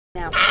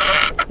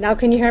Now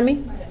can you hear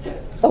me?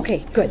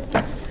 Okay, good.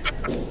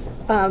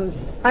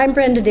 I'm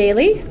Brenda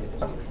Daly,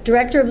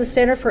 Director of the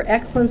Center for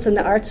Excellence in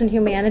the Arts and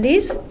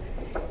Humanities,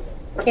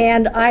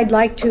 and I'd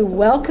like to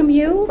welcome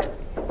you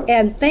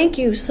and thank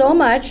you so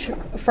much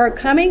for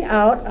coming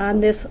out on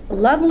this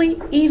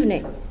lovely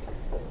evening.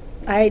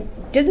 I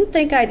didn't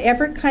think I'd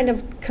ever kind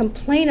of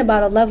complain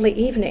about a lovely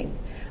evening,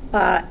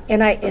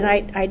 and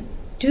I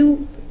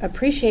do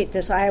appreciate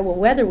this Iowa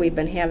weather we've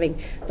been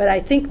having, but I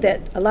think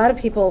that a lot of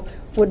people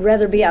would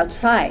rather be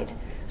outside.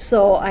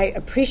 So I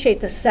appreciate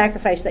the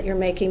sacrifice that you're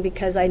making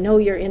because I know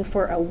you're in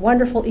for a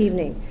wonderful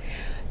evening.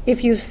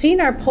 If you've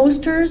seen our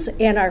posters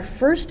and our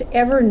first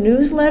ever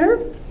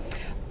newsletter,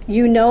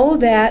 you know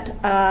that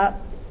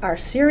our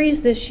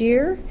series this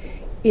year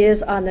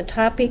is on the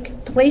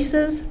topic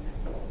Places,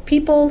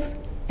 Peoples,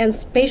 and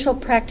Spatial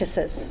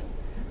Practices.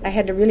 I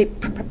had to really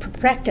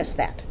practice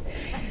that.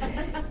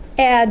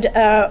 And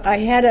I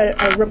had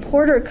a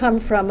reporter come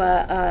from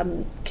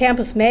a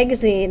campus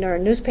magazine or a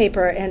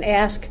newspaper and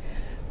ask,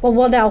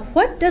 well, now,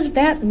 what does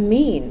that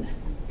mean,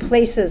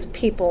 places,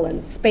 people,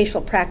 and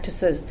spatial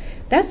practices?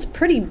 That's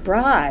pretty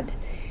broad.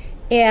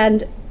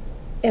 And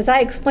as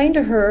I explained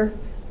to her,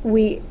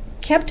 we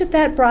kept it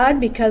that broad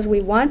because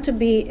we want to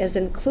be as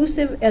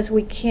inclusive as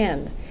we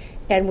can.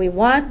 And we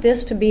want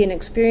this to be an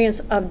experience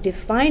of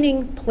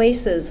defining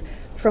places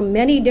from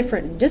many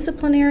different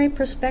disciplinary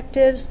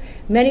perspectives,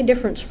 many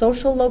different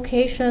social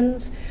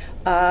locations.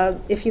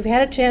 If you've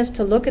had a chance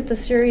to look at the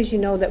series, you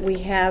know that we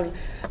have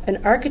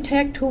an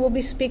architect who will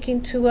be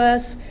speaking to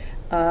us,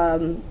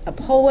 a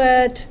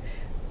poet,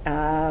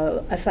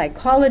 a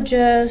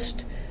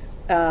psychologist,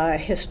 a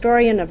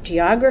historian of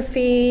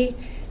geography,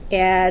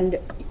 and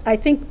I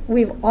think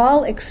we've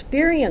all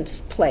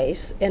experienced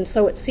place, and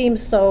so it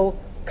seems so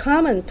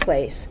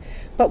commonplace.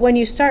 But when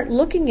you start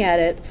looking at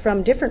it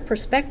from different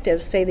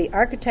perspectives, say the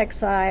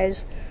architect's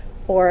eyes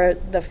or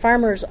the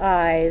farmer's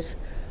eyes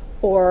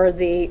or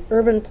the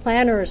urban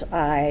planner's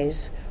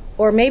eyes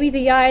or maybe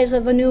the eyes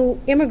of a new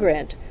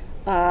immigrant,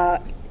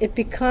 it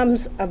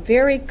becomes a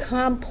very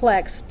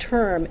complex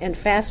term and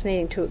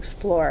fascinating to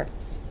explore.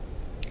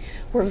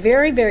 We're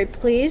very, very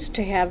pleased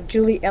to have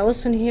Julie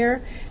Ellison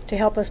here to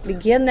help us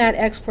begin that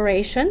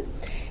exploration,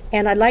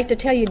 and I'd like to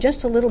tell you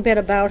just a little bit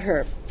about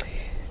her.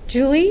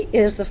 Julie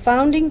is the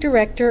founding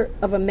director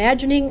of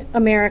Imagining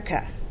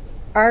America,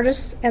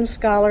 Artists and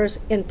Scholars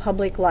in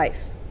Public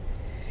Life.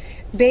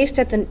 Based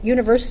at the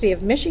University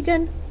of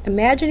Michigan,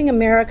 Imagining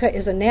America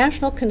is a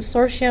national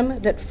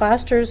consortium that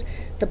fosters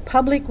the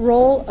public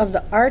role of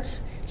the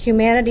arts,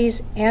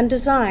 humanities, and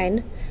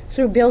design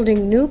through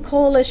building new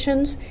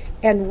coalitions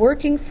and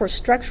working for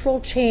structural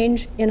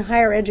change in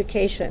higher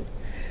education.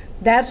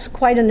 That's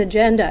quite an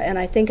agenda, and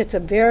I think it's a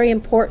very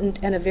important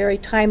and a very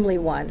timely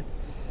one.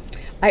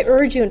 I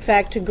urge you, in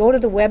fact, to go to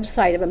the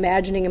website of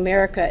Imagining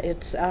America.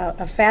 It's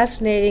a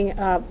fascinating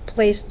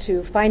place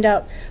to find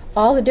out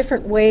all the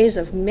different ways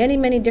of many,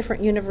 many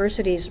different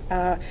universities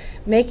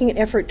making an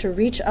effort to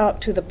reach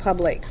out to the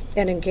public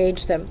and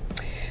engage them.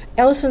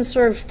 Ellison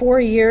served 4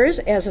 years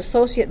as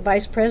Associate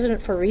Vice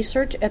President for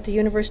Research at the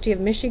University of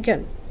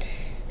Michigan.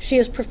 She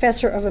is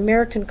Professor of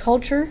American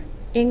Culture,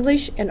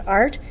 English, and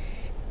Art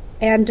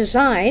and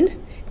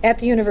Design at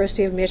the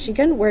University of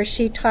Michigan, where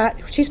she's taught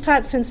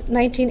since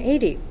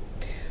 1980.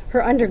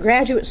 Her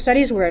undergraduate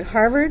studies were at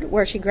Harvard,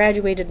 where she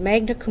graduated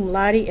magna cum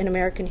laude in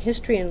American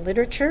History and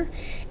Literature,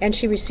 and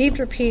she received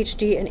her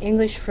PhD in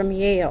English from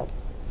Yale.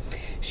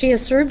 She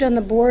has served on the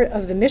board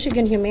of the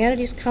Michigan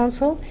Humanities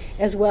Council,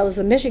 as well as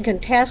the Michigan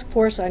Task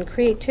Force on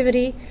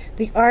Creativity,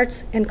 the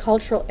Arts, and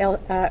Cultural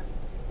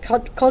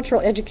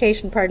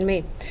Education.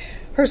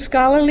 Her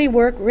scholarly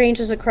work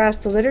ranges across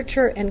the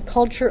literature and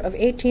culture of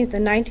 18th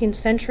and 19th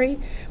century,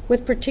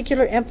 with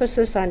particular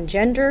emphasis on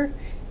gender,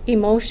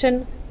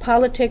 emotion,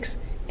 politics,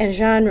 and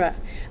genre.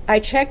 I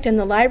checked, and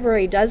the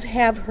library does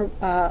have her,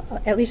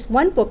 at least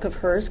one book of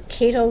hers,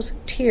 Cato's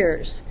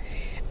Tears,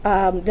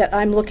 that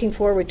I'm looking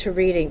forward to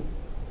reading.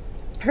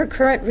 Her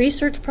current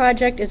research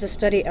project is a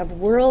study of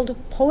World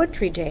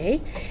Poetry Day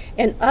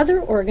and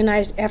other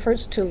organized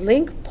efforts to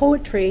link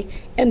poetry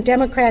and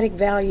democratic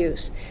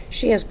values.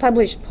 She has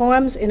published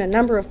poems in a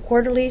number of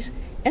quarterlies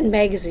and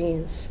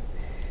magazines.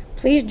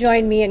 Please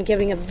join me in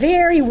giving a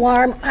very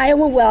warm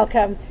Iowa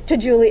welcome to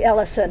Julie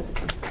Ellison.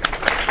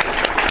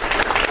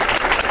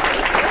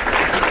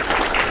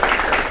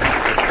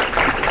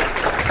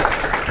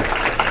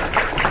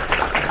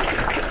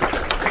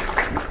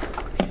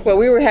 Well,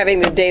 we were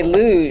having the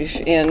deluge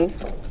in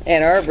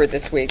Ann Arbor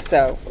this week,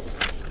 so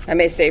I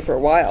may stay for a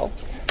while.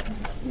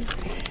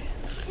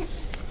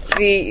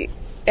 The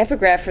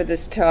epigraph for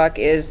this talk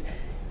is,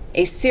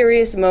 "A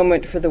serious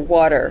moment for the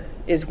water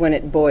is when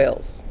it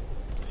boils."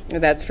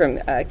 That's from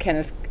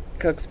Kenneth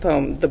Cook's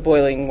poem, The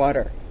Boiling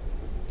Water.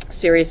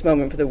 Serious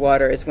moment for the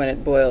water is when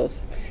it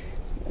boils.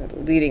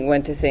 Leading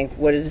one to think,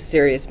 what is a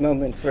serious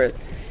moment for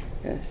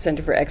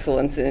Center for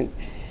Excellence in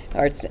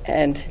Arts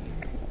and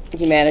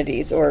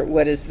Humanities, or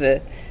what is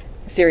the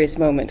serious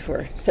moment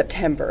for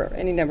September, or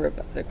any number of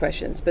other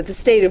questions. But the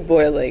state of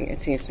boiling, it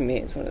seems to me,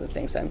 is one of the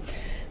things I'm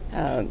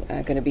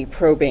going to be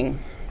probing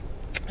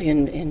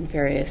in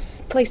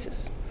various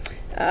places.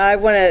 I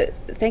want to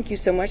thank you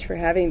so much for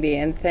having me,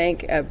 and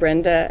thank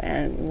Brenda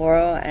and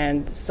Laura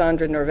and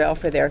Sandra Norvell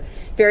for their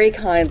very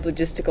kind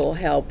logistical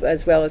help,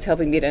 as well as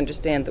helping me to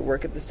understand the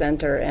work at the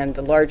center and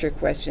the larger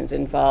questions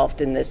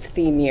involved in this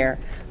theme year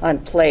on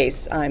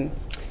place. I'm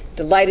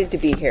delighted to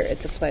be here.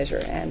 It's a pleasure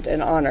and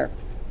an honor.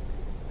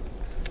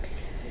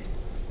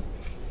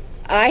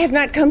 I have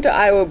not come to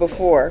Iowa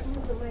before.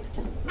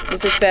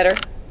 Is this better?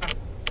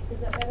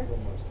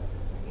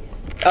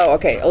 Oh,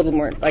 okay, a little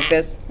more like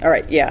this. All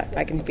right, yeah,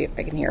 I can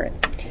hear it.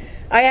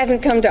 I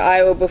haven't come to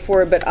Iowa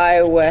before, but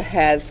Iowa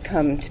has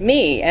come to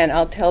me, and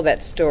I'll tell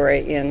that story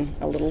in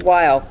a little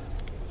while.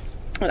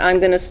 And I'm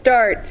going to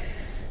start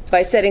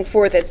by setting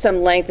forth at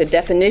some length a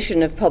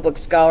definition of public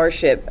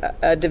scholarship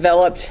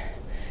developed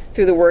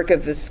through the work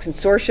of this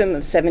consortium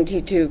of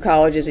 72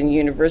 colleges and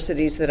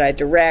universities that I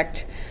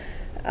direct,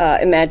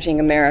 Imagining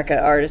America,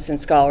 Artists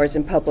and Scholars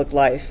in Public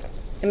Life.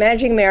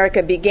 Imagining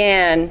America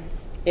began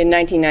in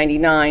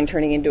 1999,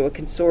 turning into a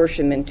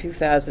consortium in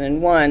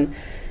 2001,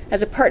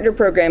 as a partner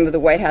program of the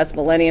White House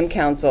Millennium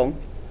Council,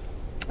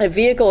 a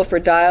vehicle for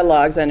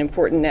dialogues on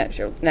important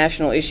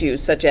national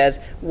issues such as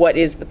what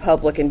is the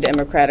public and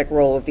democratic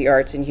role of the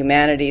arts and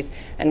humanities,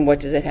 and what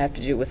does it have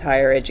to do with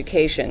higher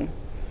education.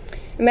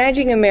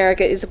 Imagining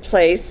America is a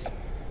place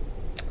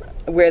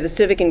where the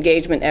civic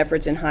engagement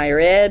efforts in higher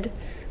ed,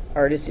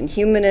 artists and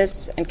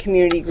humanists, and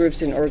community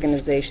groups and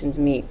organizations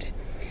meet.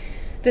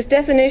 This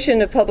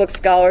definition of public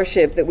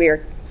scholarship that we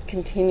are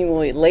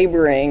continually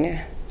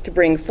laboring to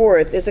bring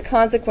forth is a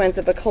consequence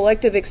of a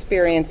collective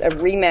experience of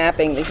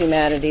remapping the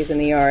humanities and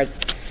the arts,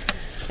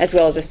 as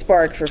well as a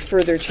spark for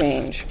further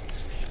change.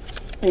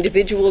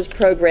 Individuals,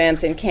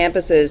 programs, and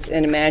campuses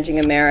in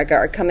Imagining America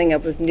are coming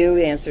up with new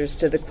answers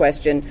to the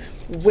question,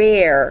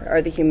 where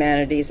are the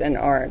humanities and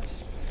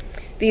arts?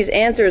 These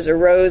answers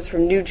arose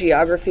from new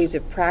geographies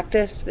of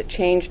practice that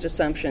changed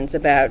assumptions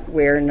about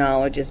where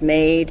knowledge is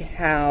made,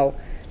 how,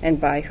 and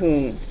by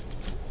whom.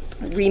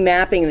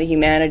 Remapping the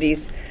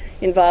humanities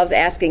involves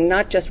asking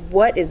not just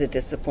what is a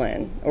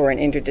discipline or an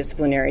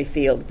interdisciplinary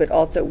field, but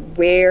also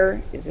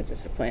where is a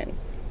discipline?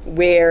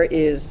 Where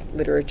is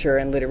literature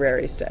and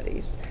literary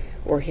studies,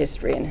 or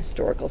history and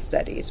historical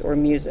studies, or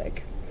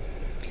music?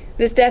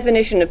 This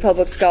definition of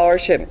public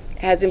scholarship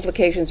has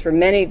implications for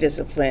many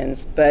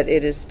disciplines, but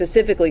it is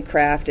specifically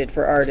crafted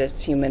for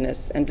artists,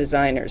 humanists, and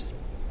designers.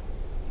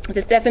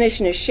 This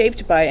definition is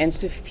shaped by and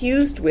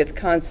suffused with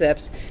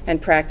concepts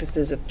and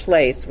practices of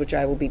place, which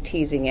I will be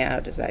teasing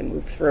out as I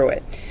move through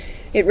it.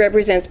 It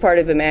represents part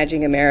of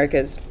Imagining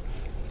America's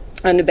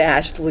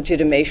unabashed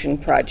legitimation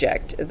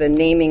project, the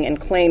naming and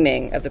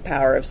claiming of the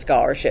power of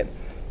scholarship,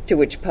 to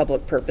which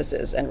public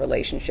purposes and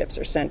relationships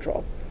are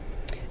central.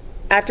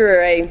 After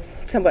a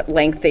somewhat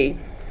lengthy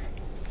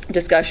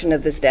discussion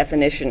of this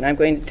definition, I'm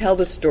going to tell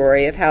the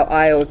story of how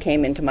Iowa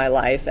came into my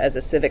life as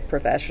a civic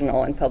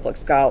professional and public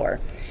scholar.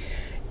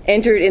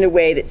 Entered in a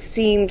way that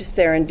seemed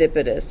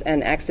serendipitous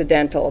and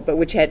accidental, but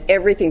which had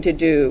everything to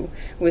do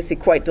with the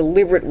quite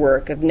deliberate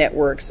work of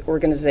networks,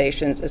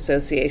 organizations,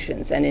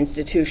 associations, and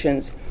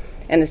institutions,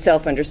 and the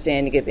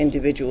self-understanding of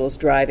individuals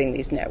driving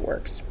these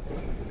networks.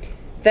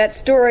 That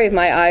story of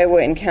my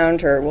Iowa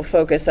encounter will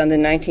focus on the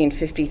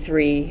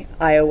 1953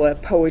 Iowa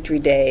Poetry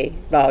Day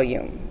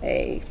volume,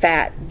 a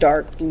fat,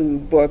 dark blue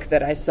book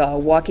that I saw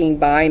walking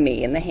by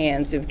me in the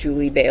hands of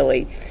Julie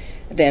Bailey,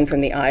 then from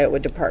the Iowa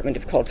Department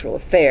of Cultural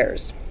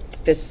Affairs.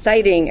 This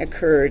sighting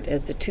occurred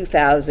at the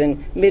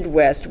 2000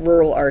 Midwest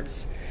Rural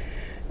Arts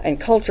and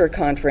Culture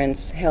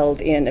Conference held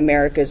in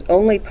America's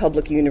only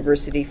public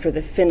university for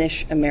the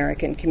Finnish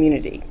American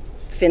community.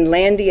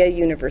 Finlandia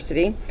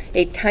University,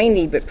 a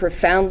tiny but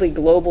profoundly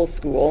global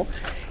school,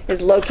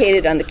 is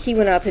located on the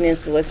Keweenaw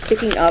Peninsula,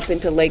 sticking up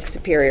into Lake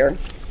Superior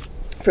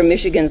from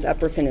Michigan's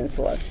Upper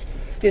Peninsula.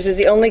 This was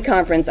the only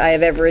conference I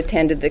have ever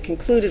attended that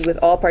concluded with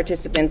all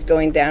participants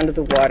going down to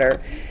the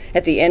water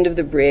at the end of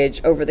the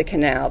bridge over the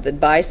canal that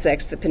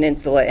bisects the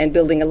peninsula and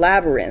building a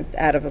labyrinth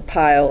out of a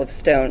pile of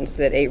stones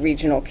that a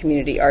regional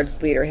community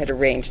arts leader had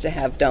arranged to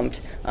have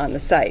dumped on the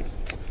site.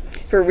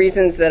 For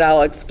reasons that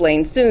I'll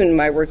explain soon,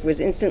 my work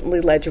was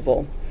instantly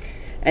legible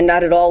and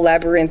not at all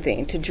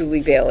labyrinthine to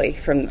Julie Bailey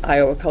from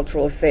Iowa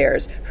Cultural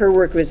Affairs. Her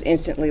work was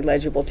instantly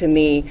legible to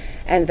me,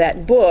 and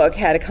that book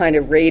had a kind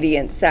of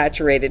radiant,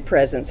 saturated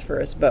presence for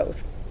us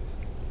both.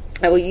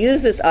 I will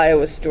use this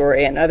Iowa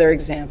story and other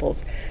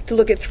examples to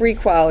look at three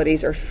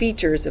qualities or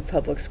features of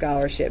public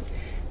scholarship,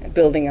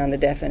 building on the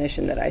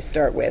definition that I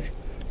start with.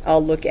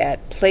 I'll look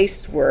at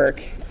place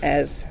work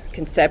as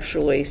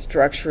conceptually,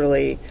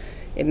 structurally,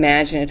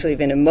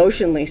 imaginatively, and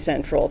emotionally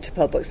central to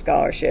public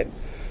scholarship,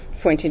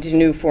 pointing to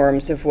new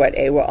forms of what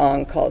Ewa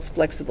Ong calls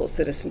flexible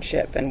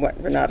citizenship and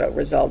what Renato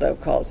Rosaldo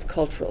calls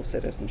cultural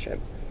citizenship.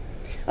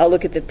 I'll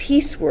look at the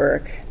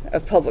piecework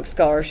of public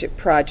scholarship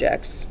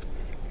projects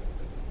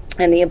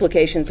and the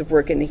implications of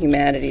work in the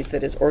humanities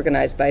that is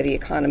organized by the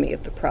economy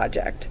of the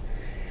project.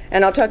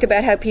 And I'll talk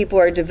about how people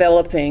are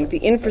developing the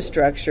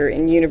infrastructure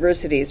in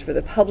universities for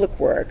the public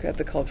work of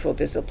the cultural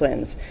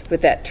disciplines,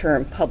 with that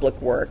term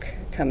public work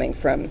coming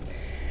from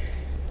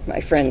my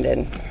friend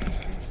and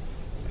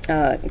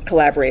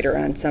collaborator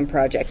on some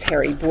projects,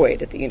 Harry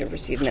Boyd at the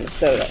University of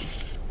Minnesota.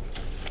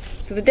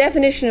 So the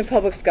definition of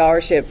public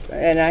scholarship,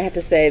 and I have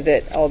to say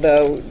that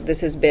although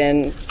this has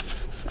been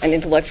an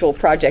intellectual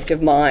project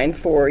of mine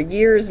for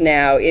years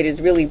now, it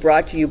is really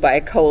brought to you by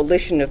a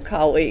coalition of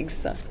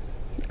colleagues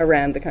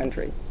around the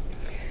country.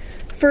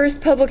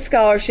 First, public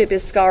scholarship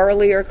is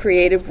scholarly or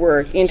creative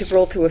work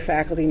integral to a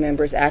faculty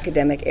member's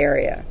academic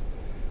area.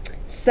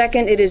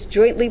 Second, it is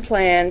jointly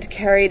planned,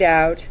 carried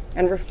out,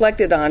 and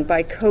reflected on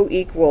by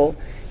co-equal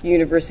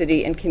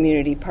university and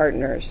community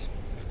partners.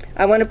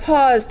 I want to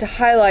pause to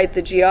highlight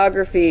the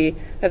geography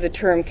of the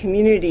term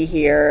community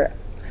here,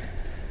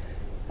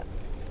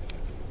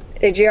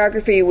 a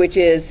geography which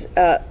is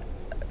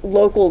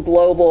local,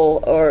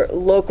 global, or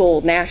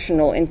local,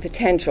 national in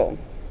potential.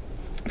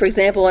 For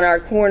example, in our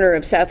corner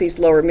of southeast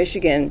Lower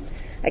Michigan,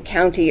 a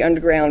county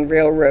underground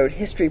railroad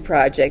history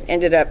project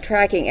ended up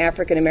tracking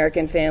African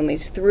American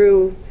families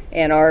through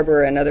Ann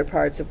Arbor and other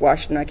parts of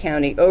Washtenaw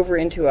County over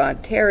into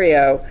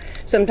Ontario,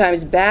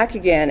 sometimes back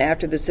again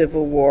after the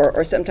Civil War,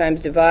 or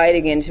sometimes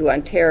dividing into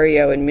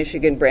Ontario and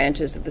Michigan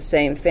branches of the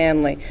same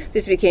family.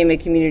 This became a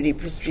community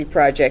history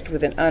project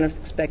with an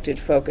unexpected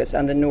focus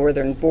on the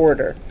northern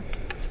border.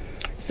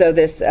 So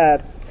this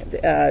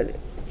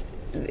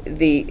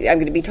I'm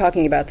going to be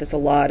talking about this a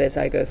lot as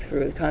I go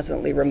through,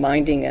 constantly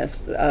reminding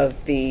us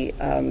of the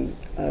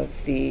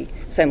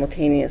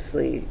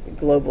simultaneously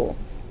global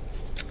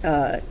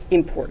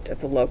import of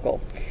the local.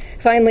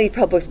 Finally,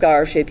 public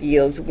scholarship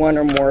yields one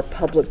or more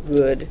public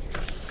good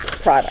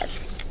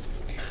products.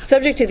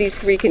 Subject to these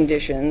three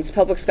conditions,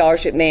 public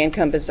scholarship may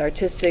encompass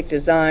artistic,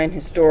 design,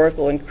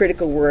 historical, and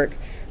critical work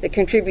that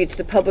contributes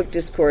to public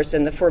discourse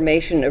and the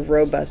formation of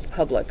robust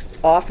publics,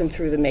 often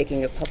through the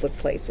making of public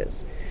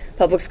places.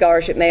 Public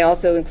scholarship may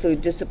also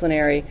include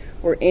disciplinary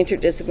or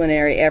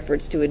interdisciplinary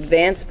efforts to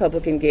advance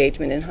public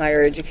engagement in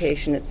higher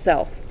education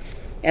itself,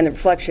 and the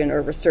reflection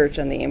or research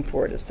on the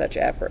import of such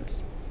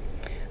efforts.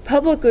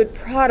 Public good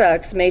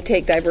products may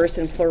take diverse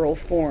and plural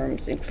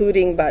forms,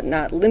 including but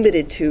not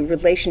limited to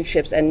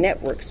relationships and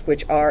networks,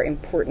 which are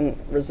important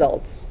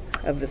results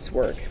of this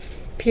work.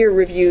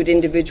 Peer-reviewed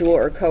individual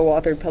or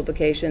co-authored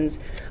publications,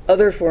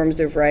 other forms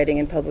of writing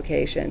and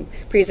publication,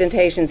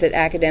 presentations at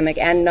academic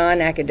and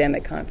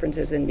non-academic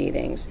conferences and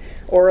meetings,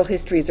 oral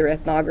histories or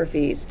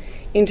ethnographies,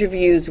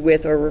 interviews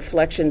with or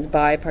reflections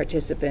by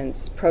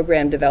participants,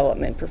 program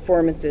development,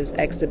 performances,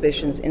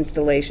 exhibitions,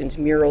 installations,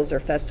 murals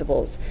or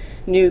festivals,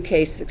 new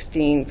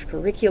K-16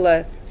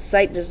 curricula,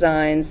 site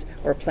designs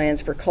or plans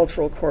for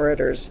cultural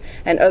corridors,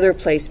 and other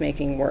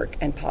placemaking work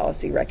and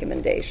policy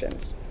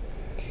recommendations.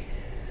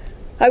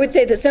 I would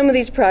say that some of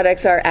these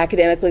products are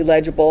academically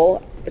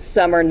legible,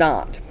 some are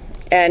not.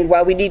 And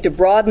while we need to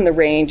broaden the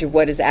range of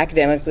what is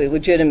academically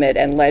legitimate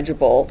and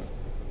legible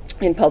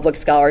in public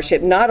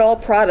scholarship, not all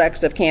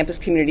products of campus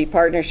community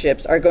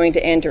partnerships are going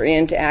to enter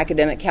into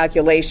academic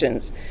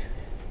calculations,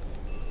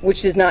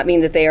 which does not mean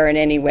that they are in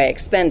any way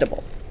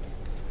expendable.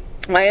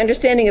 My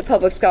understanding of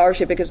public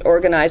scholarship is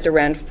organized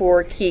around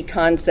four key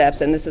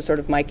concepts, and this is sort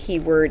of my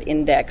keyword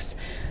index.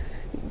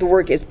 The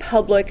work is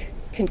public,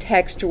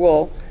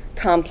 contextual,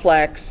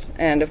 complex,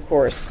 and of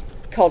course,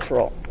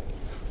 cultural.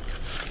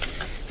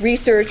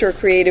 Research or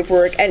creative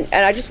work, and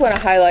I just want to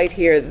highlight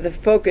here the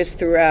focus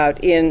throughout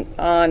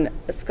on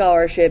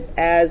scholarship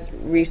as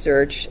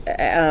research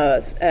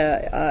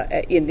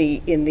in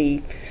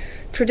the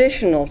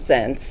traditional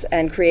sense,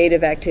 and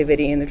creative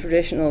activity in the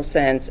traditional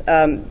sense.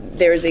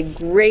 There's a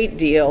great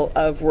deal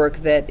of work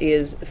that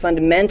is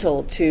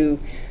fundamental to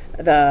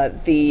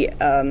the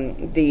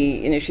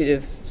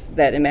initiative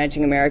that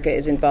Imagining America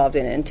is involved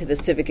in, and to the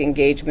civic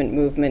engagement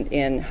movement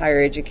in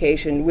higher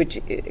education, which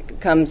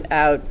comes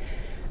out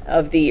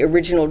of the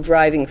original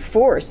driving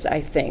force,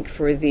 I think,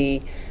 for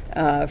the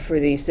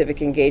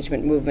civic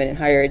engagement movement in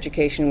higher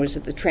education, was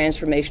the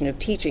transformation of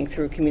teaching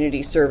through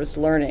community service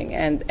learning,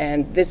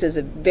 and this is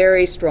a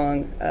very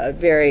strong,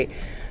 very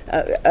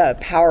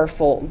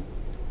powerful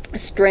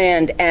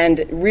strand,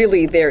 and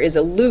really there is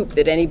a loop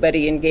that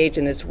anybody engaged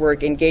in this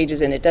work engages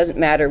in. It doesn't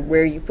matter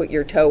where you put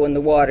your toe in the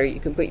water.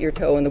 You can put your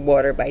toe in the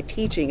water by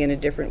teaching in a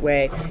different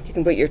way. You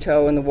can put your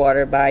toe in the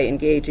water by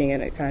engaging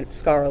in a kind of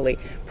scholarly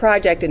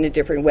project in a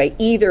different way.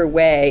 Either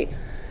way,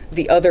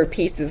 the other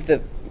piece of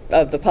the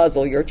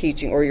puzzle, your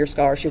teaching or your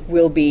scholarship,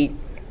 will be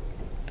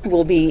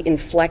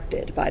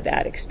inflected by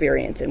that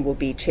experience and will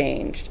be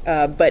changed.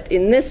 But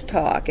in this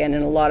talk and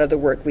in a lot of the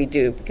work we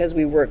do, because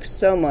we work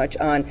so much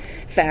on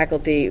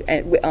faculty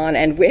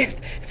and with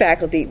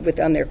faculty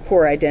on their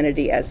core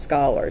identity as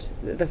scholars,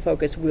 the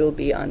focus will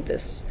be on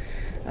this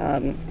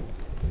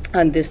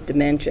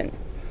dimension.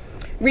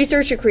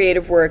 Research or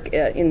creative work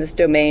in this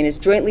domain is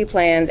jointly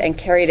planned and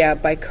carried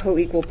out by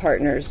co-equal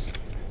partners,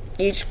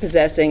 each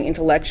possessing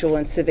intellectual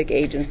and civic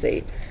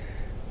agency.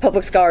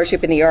 Public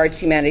scholarship in the arts,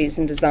 humanities,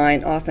 and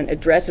design often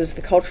addresses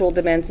the cultural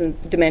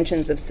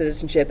dimensions of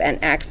citizenship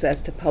and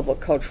access to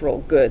public cultural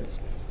goods.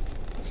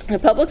 The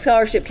public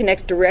scholarship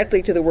connects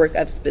directly to the work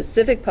of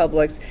specific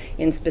publics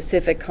in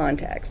specific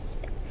contexts.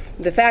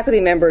 The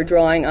faculty member,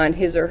 drawing on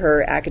his or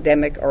her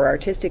academic or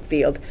artistic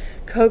field,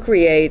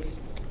 co-creates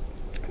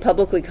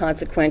publicly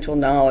consequential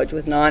knowledge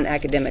with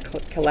non-academic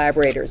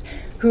collaborators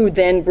who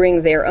then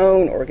bring their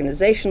own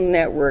organizational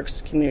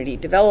networks, community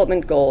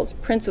development goals,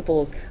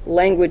 principles,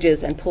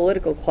 languages, and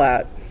political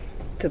clout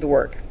to the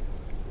work.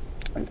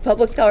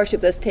 Public scholarship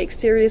thus takes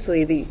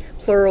seriously the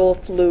plural,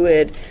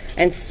 fluid,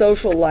 and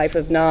social life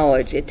of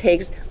knowledge. It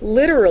takes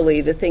literally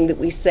the thing that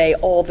we say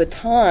all the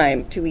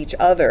time to each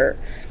other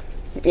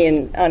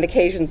on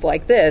occasions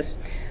like this,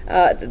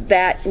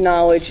 that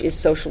knowledge is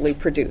socially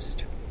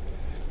produced.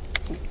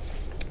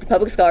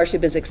 Public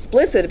scholarship is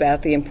explicit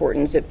about the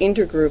importance of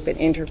intergroup and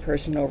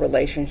interpersonal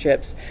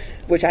relationships,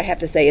 which I have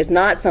to say is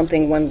not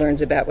something one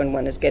learns about when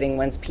one is getting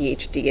one's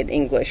PhD in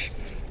English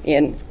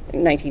in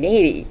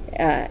 1980,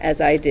 as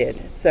I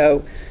did.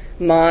 So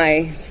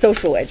my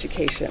social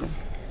education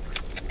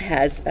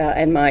has,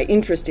 and my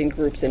interest in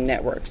groups and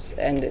networks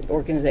and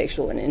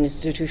organizational and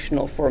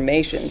institutional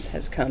formations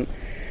has come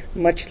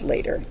much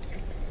later.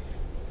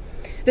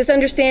 This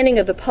understanding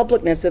of the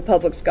publicness of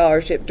public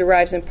scholarship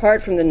derives in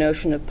part from the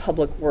notion of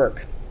public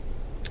work.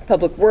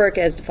 Public work,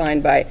 as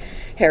defined by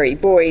Harry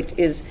Boyd,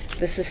 is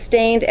the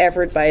sustained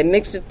effort by a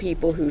mix of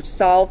people who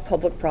solve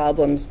public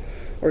problems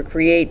or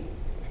create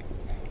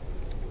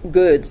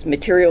goods,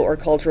 material or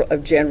cultural,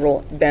 of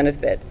general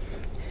benefit.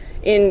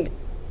 In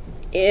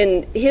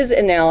his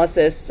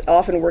analysis,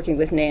 often working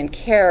with Nan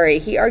Carey,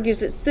 he argues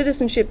that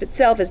citizenship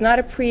itself is not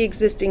a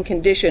pre-existing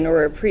condition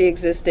or a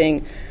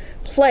pre-existing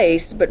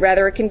place, but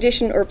rather a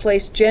condition or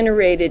place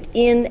generated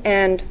in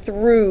and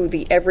through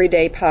the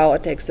everyday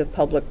politics of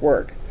public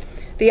work.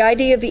 The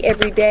idea of the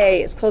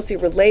everyday is closely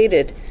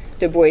related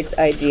to Boyd's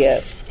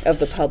idea of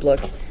the public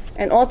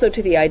and also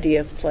to the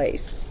idea of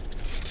place.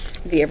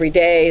 The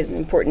everyday is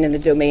important in the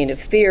domain of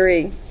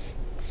theory.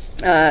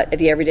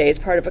 The everyday is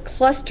part of a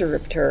cluster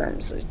of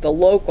terms: the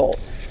local,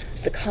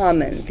 the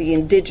common, the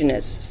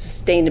indigenous,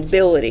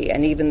 sustainability,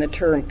 and even the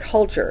term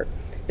culture,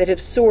 that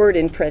have soared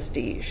in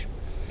prestige.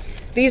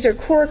 These are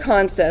core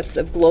concepts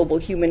of global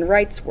human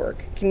rights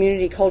work,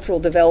 community cultural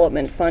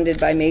development funded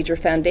by major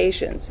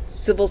foundations,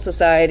 civil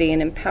society and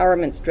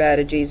empowerment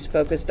strategies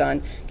focused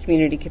on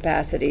community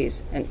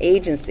capacities and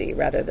agency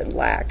rather than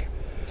lack.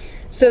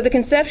 So the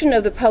conception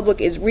of the public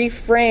is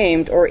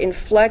reframed or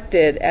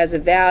inflected as a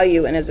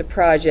value and as a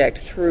project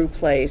through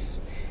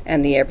place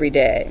and the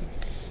everyday.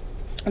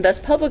 Thus,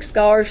 public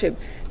scholarship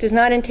does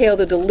not entail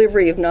the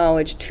delivery of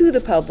knowledge to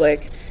the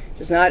public,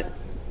 does not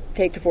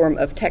take the form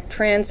of tech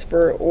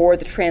transfer or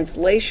the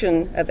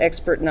translation of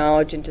expert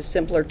knowledge into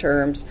simpler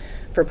terms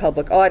for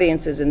public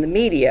audiences in the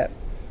media,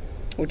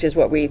 which is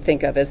what we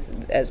think of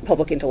as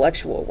public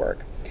intellectual work.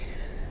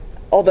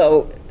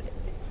 Although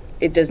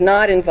it does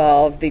not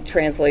involve the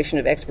translation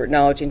of expert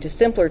knowledge into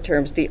simpler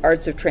terms, the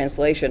arts of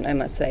translation, I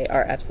must say,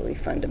 are absolutely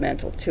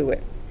fundamental to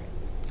it.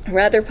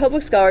 Rather,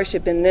 public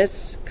scholarship in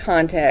this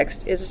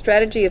context is a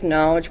strategy of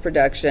knowledge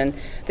production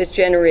that's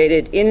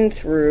generated in and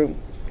through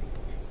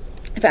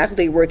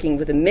faculty working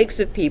with a mix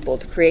of people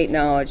to create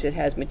knowledge that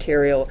has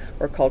material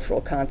or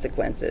cultural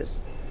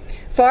consequences.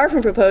 Far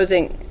from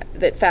proposing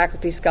that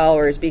faculty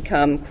scholars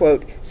become,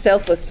 quote,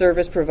 selfless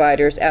service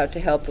providers out to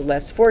help the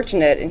less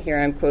fortunate, and here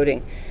I'm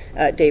quoting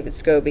David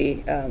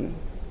Scobie,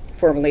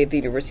 formerly at the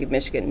University of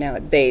Michigan, now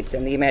at Bates,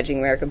 and the Imagining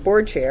America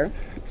board chair.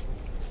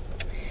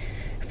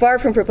 Far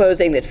from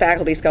proposing that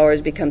faculty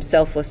scholars become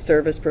selfless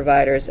service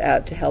providers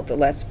out to help the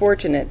less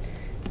fortunate,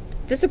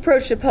 this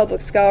approach to public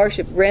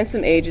scholarship grants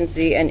them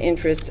agency and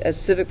interests as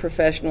civic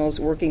professionals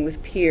working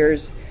with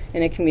peers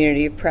in a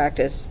community of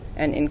practice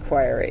and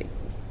inquiry.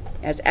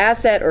 As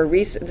asset or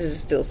this is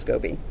still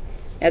Scobie.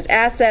 As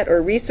asset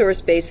or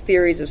resource-based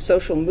theories of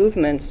social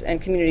movements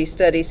and community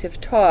studies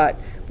have taught,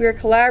 we are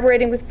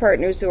collaborating with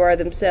partners who are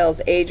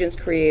themselves agents,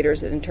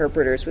 creators, and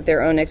interpreters with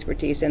their own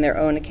expertise and their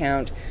own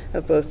account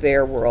of both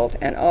their world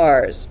and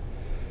ours.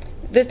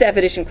 This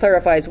definition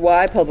clarifies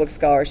why public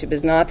scholarship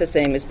is not the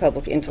same as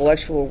public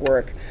intellectual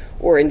work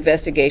or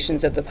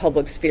investigations of the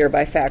public sphere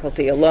by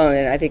faculty alone.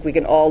 And I think we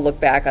can all look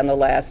back on the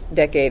last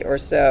decade or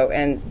so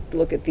and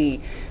look at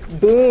the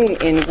boom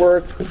in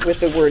work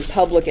with the word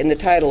public in the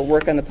title: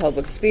 work on the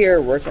public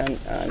sphere, work on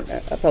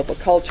public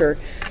culture,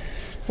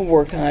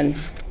 work on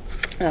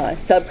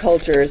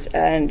subcultures,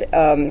 and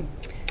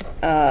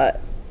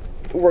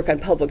work on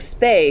public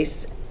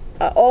space.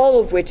 All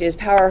of which is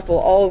powerful,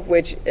 all of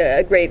which,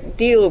 a great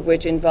deal of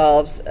which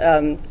involves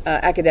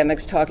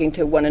academics talking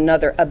to one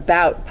another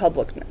about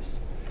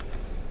publicness.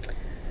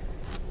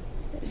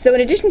 So in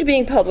addition to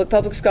being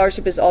public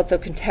scholarship is also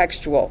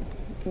contextual.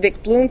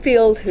 Vic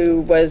Bloomfield, who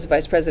was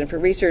vice president for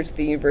research at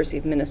the University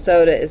of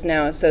Minnesota, is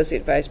now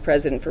associate vice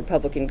president for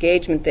public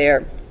engagement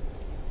there,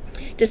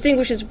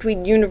 distinguishes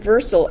between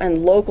universal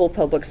and local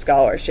public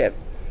scholarship.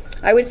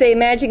 I would say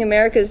Imagining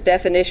America's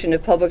definition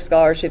of public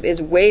scholarship is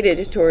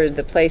weighted toward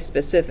the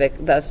place-specific,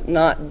 thus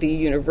not the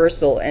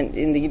universal, and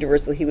in the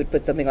universal he would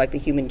put something like the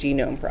Human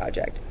Genome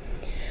Project.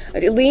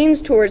 It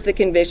leans towards the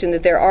conviction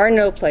that there are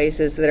no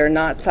places that are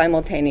not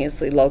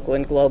simultaneously local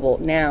and global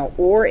now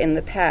or in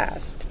the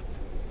past.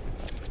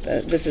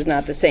 This is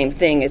not the same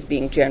thing as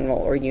being general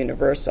or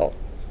universal.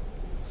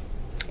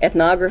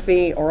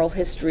 Ethnography, oral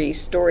history,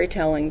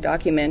 storytelling,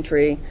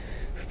 documentary,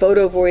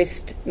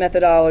 photo-voiced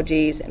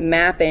methodologies,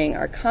 mapping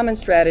are common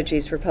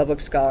strategies for public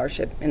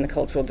scholarship in the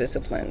cultural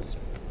disciplines.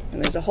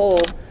 And there's a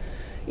whole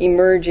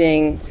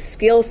emerging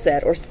skill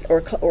set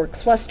or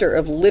cluster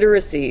of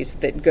literacies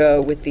that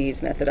go with these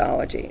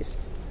methodologies.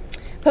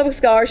 Public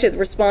scholarship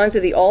responds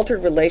to the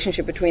altered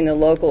relationship between the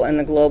local and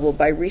the global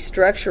by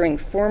restructuring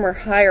former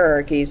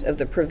hierarchies of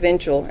the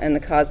provincial and the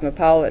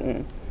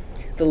cosmopolitan.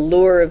 The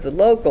lure of the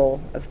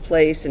local, of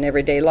place and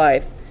everyday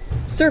life,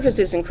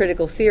 surfaces in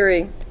critical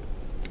theory,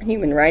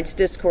 human rights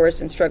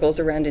discourse, and struggles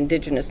around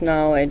indigenous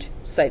knowledge,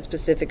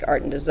 site-specific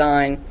art and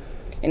design,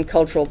 and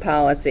cultural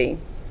policy,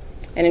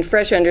 and in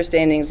fresh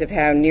understandings of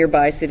how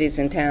nearby cities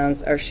and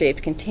towns are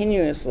shaped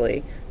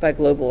continuously by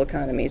global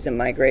economies and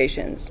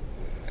migrations.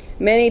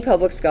 Many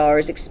public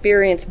scholars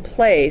experience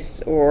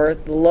place, or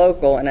the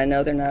local, and I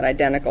know they're not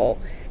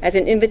identical, as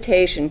an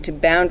invitation to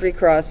boundary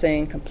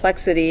crossing,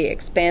 complexity,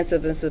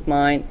 expansiveness of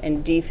mind,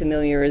 and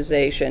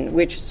defamiliarization,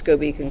 which,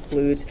 Scobie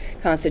concludes,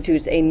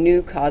 constitutes a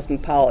new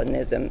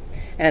cosmopolitanism.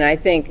 And I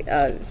think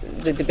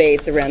the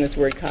debates around this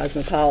word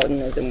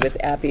cosmopolitanism with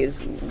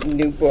Appy's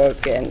new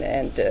book and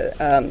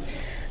a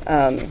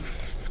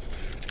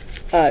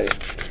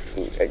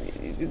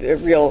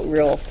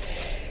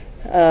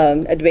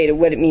debate of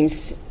what it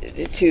means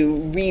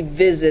to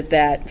revisit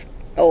that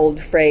old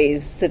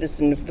phrase,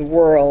 citizen of the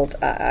world.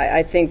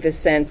 I think the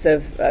sense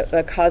of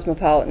a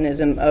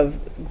cosmopolitanism of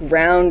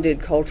grounded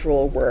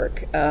cultural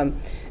work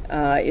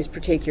is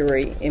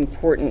particularly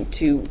important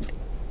to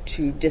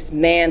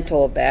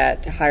dismantle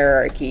that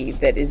hierarchy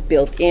that is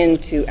built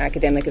into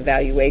academic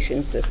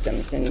evaluation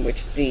systems in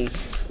which the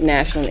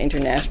national and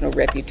international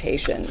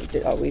reputation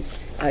always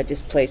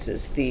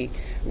displaces the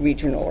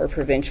regional or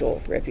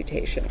provincial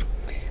reputation.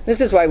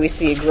 This is why we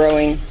see a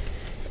growing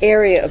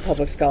area of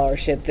public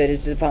scholarship that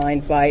is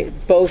defined by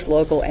both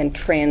local and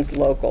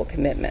translocal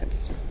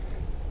commitments.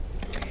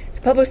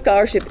 So public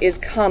scholarship is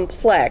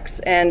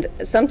complex, and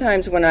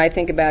sometimes when I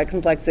think about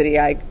complexity,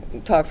 I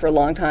talk for a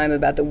long time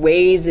about the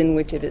ways in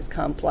which it is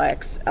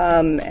complex,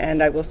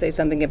 and I will say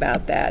something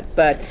about that.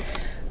 But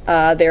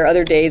there are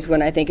other days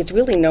when I think it's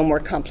really no more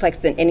complex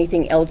than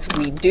anything else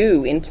we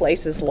do in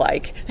places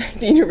like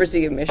the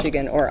University of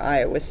Michigan or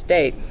Iowa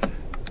State,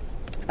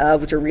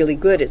 which are really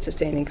good at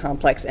sustaining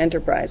complex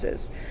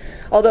enterprises.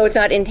 Although it's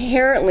not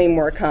inherently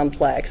more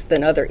complex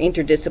than other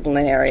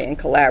interdisciplinary and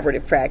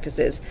collaborative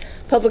practices,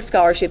 public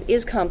scholarship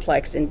is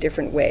complex in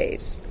different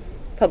ways.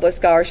 Public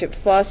scholarship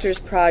fosters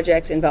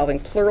projects involving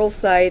plural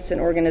sites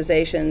and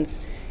organizations.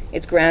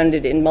 It's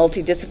grounded in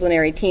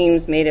multidisciplinary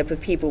teams made up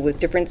of people with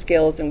different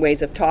skills and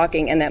ways of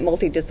talking, and that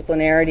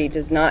multidisciplinarity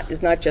is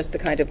not just the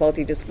kind of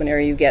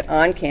multidisciplinary you get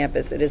on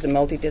campus. It is a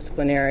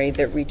multidisciplinary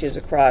that reaches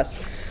across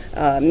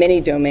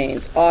many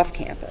domains off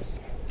campus.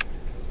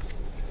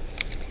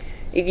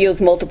 It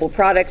yields multiple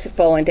products that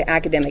fall into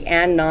academic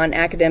and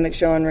non-academic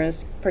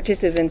genres.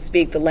 Participants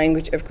speak the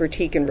language of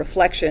critique and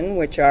reflection,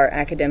 which are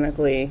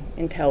academically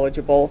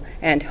intelligible,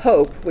 and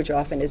hope, which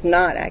often is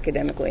not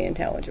academically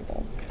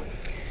intelligible.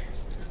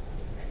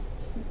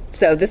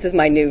 So this is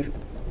my new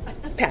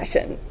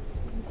passion.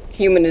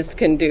 Humanists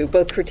can do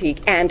both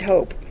critique and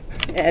hope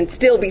and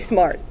still be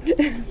smart.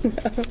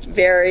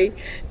 Very,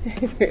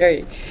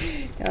 very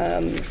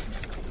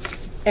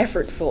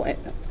effortful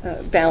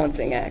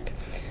balancing act.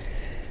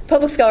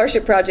 Public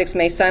scholarship projects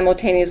may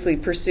simultaneously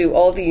pursue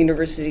all the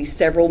university's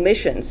several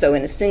missions. So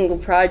in a single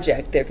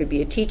project, there could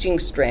be a teaching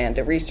strand,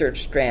 a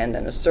research strand,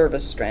 and a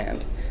service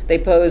strand. They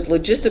pose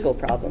logistical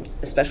problems,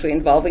 especially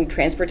involving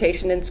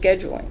transportation and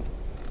scheduling.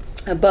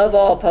 Above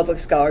all, public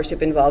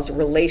scholarship involves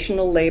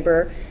relational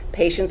labor,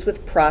 patience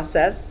with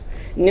process,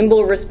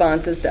 nimble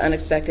responses to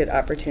unexpected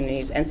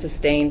opportunities, and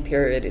sustained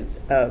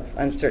periods of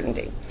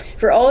uncertainty.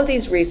 For all of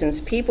these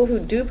reasons, people who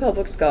do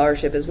public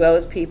scholarship, as well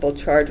as people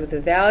charged with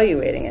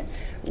evaluating it,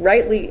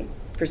 rightly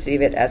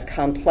perceive it as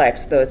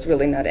complex, though it's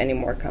really not any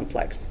more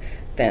complex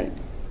than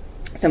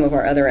some of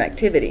our other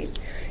activities.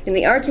 In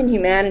the arts and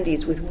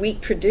humanities, with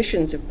weak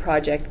traditions of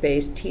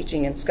project-based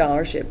teaching and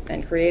scholarship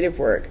and creative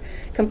work,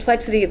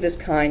 complexity of this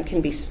kind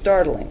can be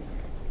startling,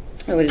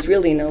 though it is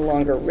really no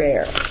longer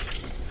rare.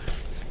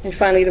 And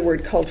finally, the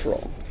word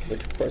cultural,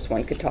 which of course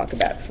one could talk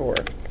about for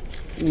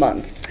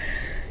months.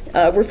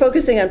 We're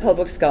focusing on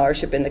public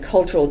scholarship in the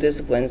cultural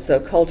disciplines, so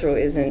cultural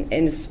is an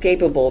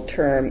inescapable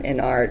term in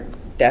our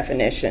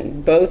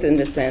definition, both in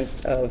the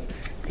sense of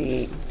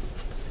the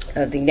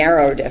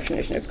narrower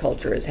definition of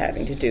culture as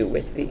having to do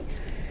with the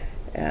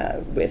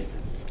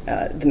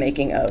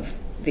making of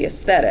the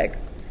aesthetic,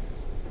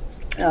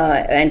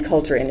 and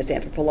culture in its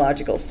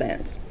anthropological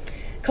sense.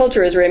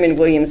 Culture, as Raymond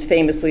Williams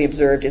famously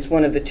observed, is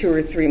one of the 2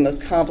 or 3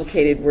 most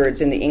complicated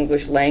words in the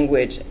English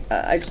language.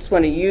 I just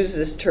want to use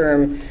this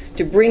term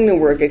to bring the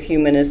work of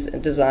humanists,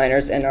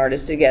 designers, and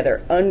artists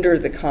together under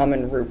the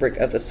common rubric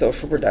of the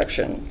social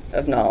production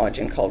of knowledge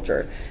and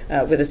culture,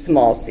 with a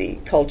small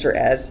c, culture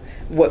as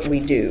what we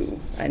do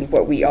and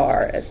what we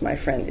are, as my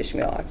friend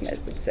Ishmael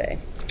Ahmed would say.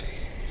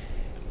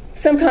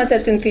 Some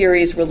concepts and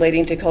theories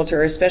relating to culture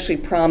are especially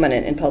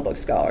prominent in public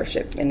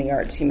scholarship in the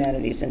arts,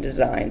 humanities, and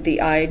design.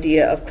 The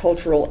idea of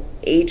cultural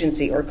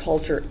agency or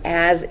culture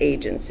as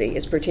agency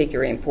is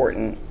particularly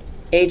important.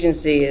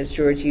 Agency, as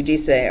George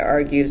Eudice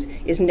argues,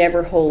 is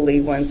never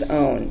wholly one's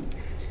own.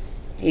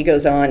 He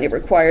goes on, it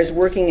requires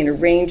working in a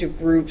range of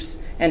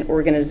groups and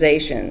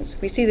organizations.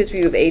 We see this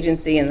view of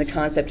agency in the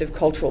concept of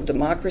cultural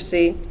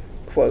democracy,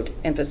 quote,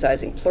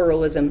 emphasizing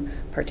pluralism,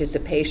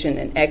 participation,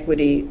 and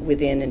equity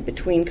within and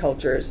between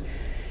cultures.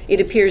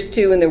 It appears,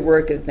 too, in the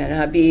work of Ben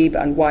Habib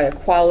on why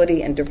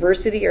equality and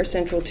diversity are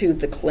central to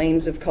the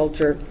claims of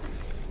culture,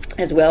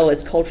 as well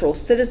as cultural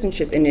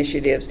citizenship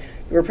initiatives.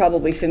 You're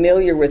probably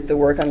familiar with the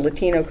work on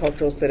Latino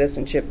cultural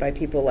citizenship by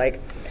people like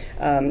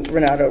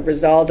Renato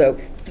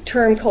Rizaldo. The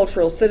term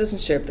cultural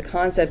citizenship, the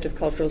concept of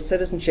cultural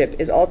citizenship,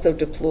 is also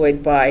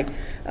deployed by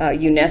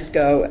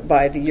UNESCO,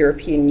 by the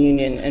European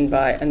Union, and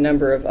by a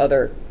number of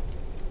other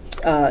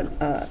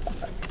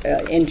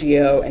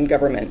NGO and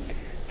government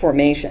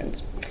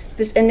formations.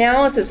 This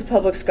analysis of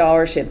public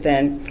scholarship,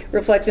 then,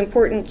 reflects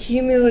important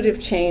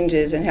cumulative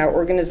changes in how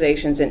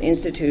organizations and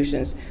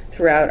institutions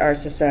throughout our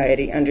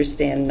society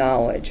understand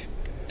knowledge.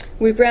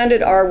 We've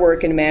grounded our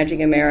work in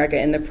Imagining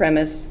America in the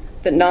premise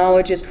that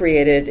knowledge is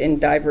created in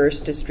diverse,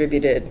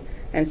 distributed,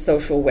 and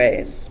social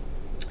ways.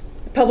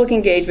 Public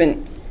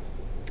engagement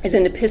is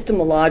an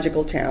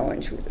epistemological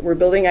challenge. We're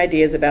building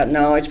ideas about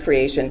knowledge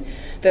creation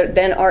that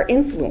then are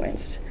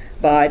influenced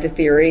by the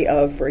theory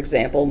of, for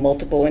example,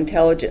 multiple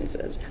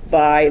intelligences,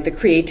 by the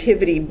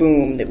creativity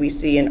boom that we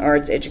see in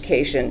arts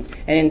education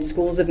and in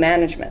schools of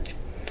management,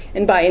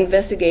 and by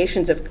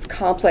investigations of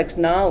complex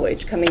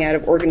knowledge coming out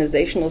of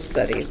organizational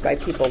studies by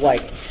people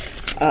like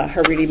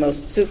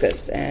Haritimos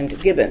Tsoukas and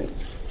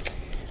Gibbons.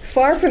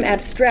 Far from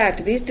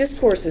abstract, these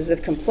discourses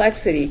of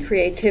complexity,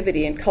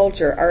 creativity, and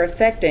culture are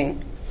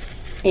affecting,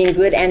 in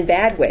good and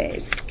bad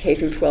ways, K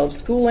through 12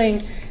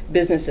 schooling,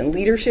 business and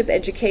leadership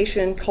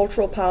education,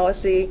 cultural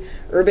policy,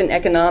 urban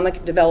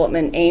economic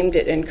development aimed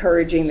at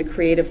encouraging the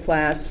creative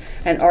class,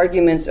 and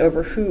arguments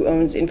over who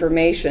owns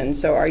information.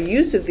 So our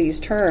use of these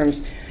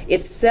terms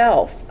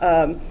itself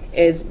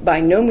is by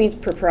no means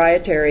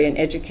proprietary in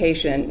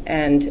education,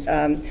 and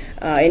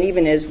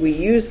even as we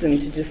use them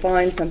to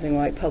define something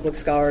like public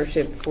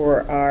scholarship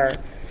for our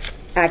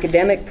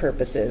academic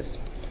purposes,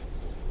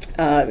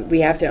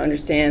 we have to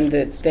understand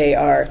that they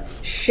are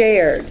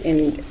shared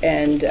and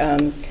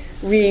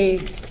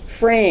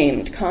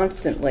reframed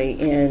constantly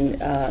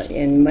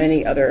in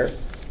many other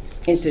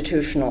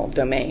institutional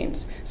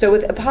domains. So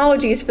with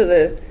apologies for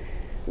the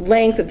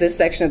length of this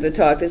section of the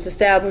talk, this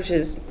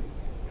establishes,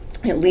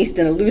 at least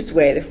in a loose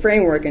way, the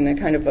framework and a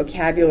kind of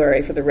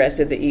vocabulary for the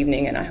rest of the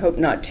evening, and I hope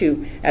not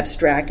too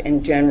abstract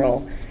and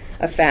general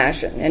a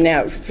fashion. And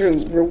now,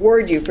 to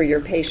reward you for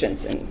your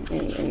patience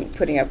in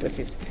putting up with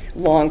these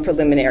long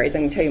preliminaries,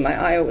 I'm going to tell you my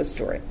Iowa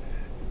story.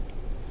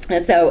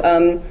 And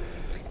so,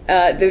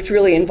 which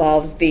really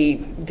involves the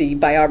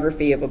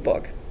biography of a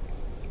book.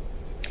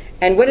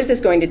 And what is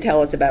this going to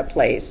tell us about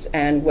place,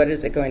 and what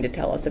is it going to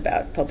tell us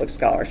about public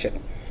scholarship?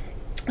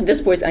 At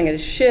this point, I'm going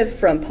to shift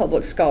from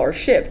public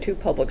scholarship to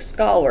public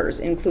scholars,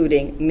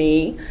 including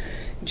me,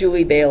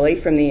 Julie Bailey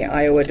from the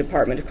Iowa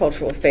Department of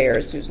Cultural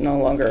Affairs, who's no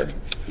longer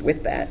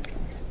with that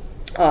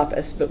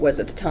office, but was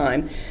at the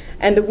time,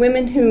 and the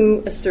women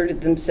who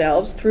asserted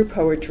themselves through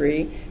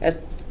poetry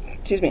as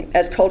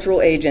cultural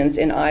agents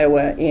in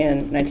Iowa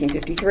in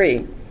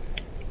 1953.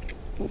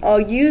 I'll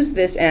use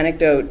this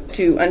anecdote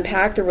to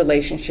unpack the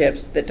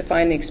relationships that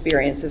define the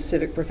experience of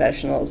civic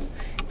professionals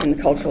in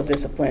the cultural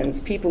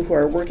disciplines, people who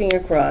are working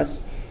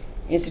across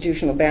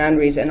institutional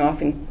boundaries and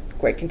often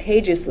quite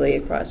contagiously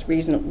across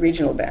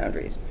regional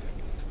boundaries.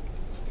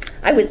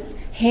 I was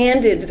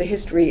handed the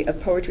history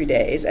of Poetry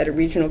Days at a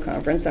regional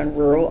conference on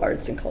rural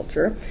arts and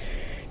culture,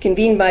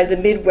 convened by the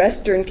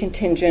Midwestern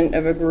contingent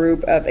of a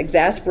group of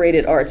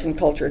exasperated arts and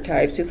culture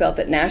types who felt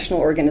that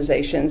national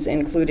organizations,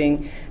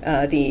 including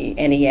the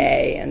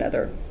NEA and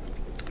other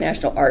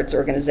national arts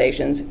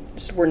organizations,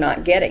 just were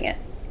not getting it.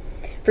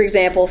 For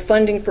example,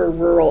 funding for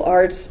rural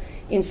arts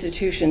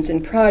institutions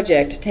and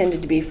projects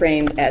tended to be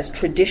framed as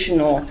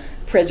traditional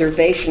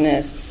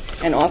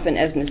preservationists and often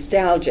as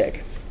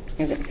nostalgic,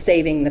 as in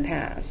saving the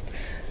past,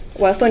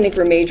 while funding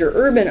for major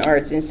urban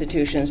arts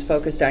institutions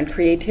focused on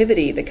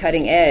creativity, the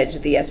cutting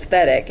edge, the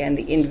aesthetic, and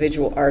the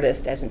individual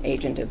artist as an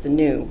agent of the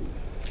new.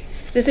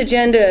 This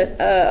agenda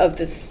of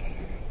this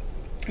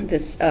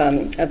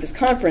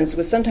conference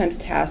was sometimes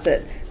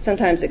tacit,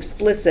 sometimes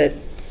explicit,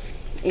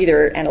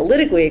 either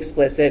analytically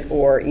explicit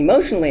or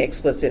emotionally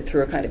explicit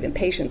through a kind of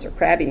impatience or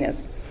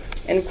crabbiness.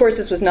 And of course,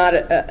 this was not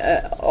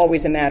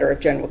always a matter of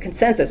general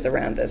consensus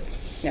around this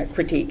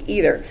critique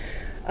either.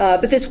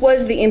 But this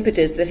was the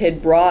impetus that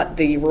had brought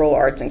the Rural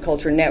Arts and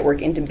Culture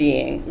Network into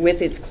being,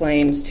 with its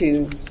claims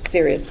to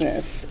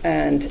seriousness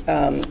and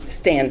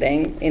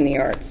standing in the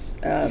arts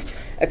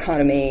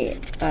economy,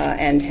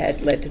 and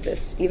had led to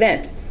this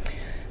event.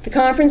 The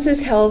conference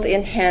is held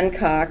in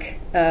Hancock,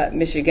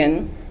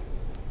 Michigan,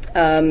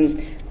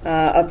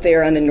 up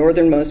there on the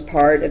northernmost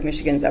part of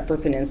Michigan's Upper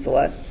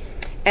Peninsula,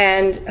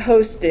 and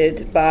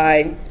hosted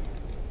by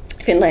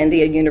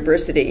Finlandia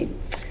University,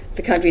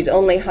 the country's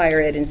only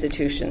higher ed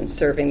institution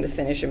serving the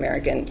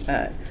Finnish-American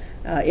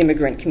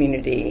immigrant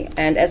community,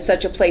 and as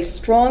such a place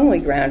strongly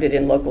grounded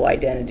in local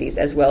identities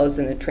as well as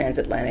in the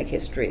transatlantic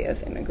history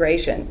of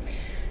immigration.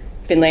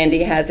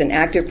 Finlandia has an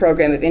active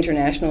program of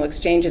international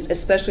exchanges,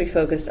 especially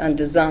focused on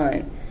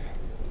design.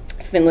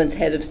 Finland's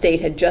head of state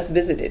had just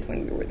visited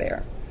when we were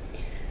there.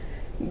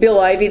 Bill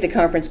Ivey, the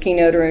conference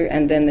keynoter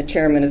and then the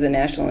chairman of the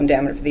National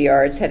Endowment for the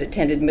Arts, had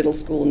attended middle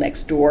school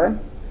next door.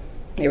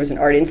 There was an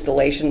art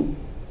installation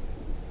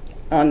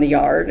on the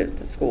yard at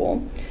the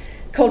school.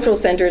 Cultural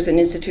centers and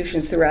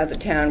institutions throughout the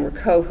town were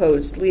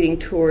co-hosts, leading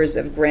tours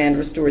of grand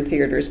restored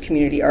theaters,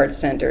 community arts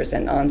centers,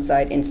 and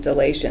on-site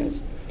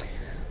installations.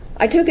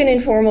 I took an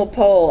informal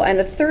poll, and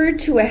a third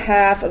to a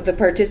half of the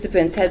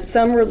participants had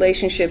some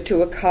relationship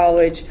to a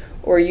college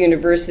or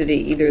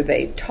university. Either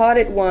they taught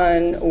at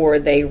one, or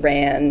they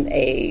ran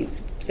a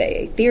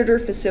theater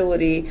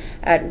facility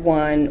at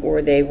one,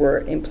 or they were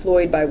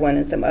employed by one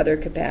in some other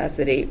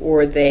capacity,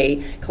 or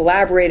they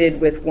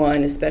collaborated with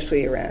one,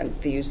 especially around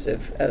the use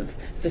of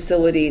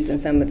facilities in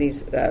some of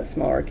these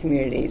smaller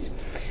communities,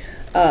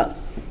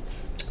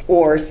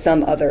 or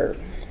some other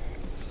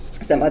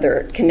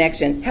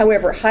connection.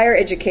 However, higher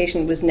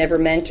education was never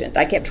mentioned.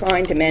 I kept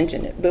trying to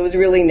mention it, but it was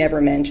really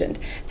never mentioned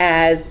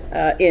as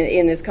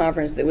in this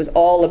conference that was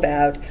all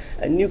about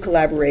new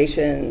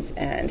collaborations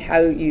and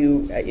how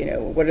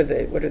what are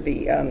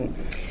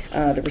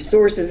the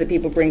resources that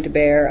people bring to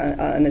bear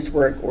on this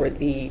work, or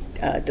the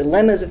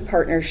dilemmas of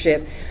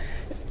partnership.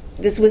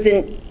 This was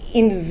an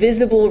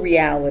invisible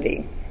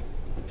reality.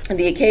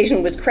 The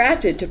occasion was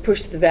crafted to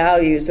push the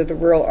values of the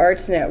Rural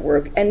Arts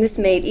Network, and this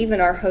made even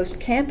our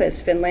host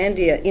campus,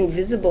 Finlandia,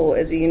 invisible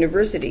as a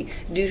university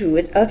due to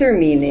its other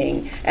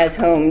meaning as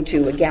home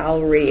to a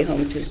gallery,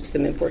 home to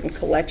some important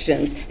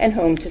collections, and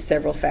home to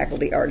several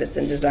faculty artists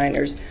and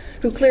designers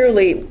who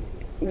clearly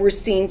were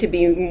seen to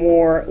be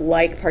more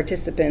like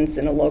participants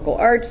in a local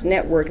arts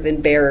network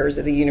than bearers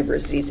of the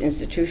university's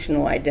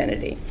institutional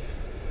identity.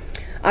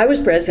 I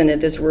was present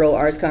at this Rural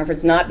Arts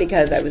Conference not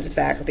because I was a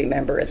faculty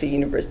member at the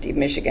University of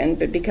Michigan,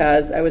 but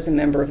because I was a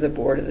member of the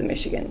board of the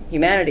Michigan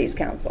Humanities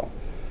Council.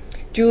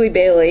 Julie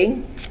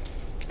Bailey,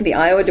 the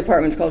Iowa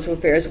Department of Cultural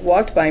Affairs,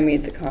 walked by me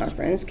at the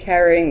conference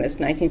carrying this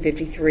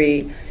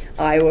 1953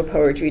 Iowa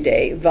Poetry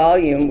Day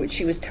volume, which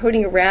she was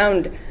toting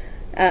around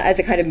as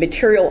a kind of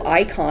material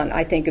icon,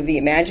 I think, of the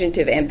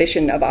imaginative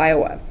ambition of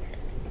Iowa.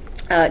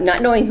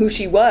 Not knowing who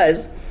she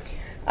was,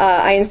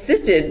 I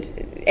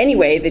insisted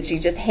anyway that she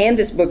just hand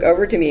this book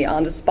over to me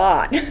on the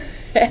spot,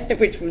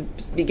 which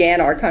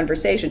began our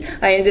conversation.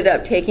 I ended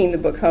up taking the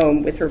book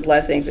home with her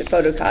blessings and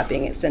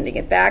photocopying it, sending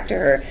it back to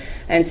her,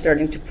 and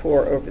starting to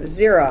pore over the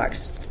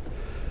Xerox.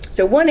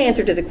 So one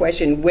answer to the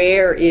question,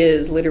 where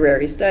is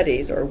literary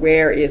studies, or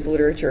where is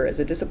literature as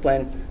a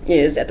discipline,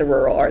 is at the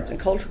Rural Arts and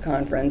Culture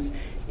Conference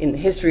in the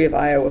history of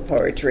Iowa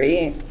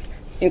poetry,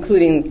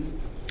 including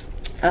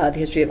the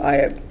history of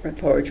Iowa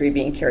poetry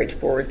being carried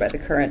forward by the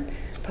current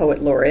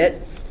poet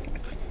laureate,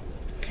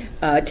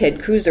 Ted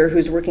Kruser,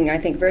 who's working, I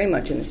think, very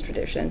much in this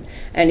tradition,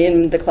 and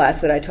in the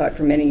class that I taught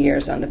for many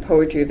years on the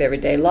poetry of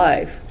everyday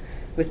life,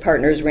 with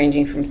partners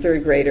ranging from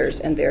third graders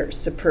and their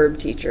superb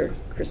teacher,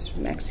 Chris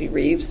Maxey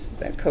Reeves,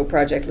 the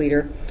co-project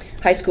leader,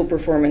 high school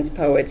performance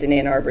poets in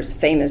Ann Arbor's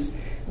famous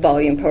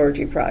volume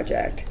poetry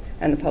project,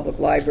 and the public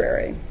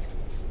library.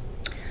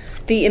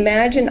 The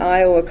Imagine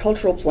Iowa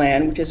Cultural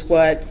Plan, which is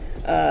what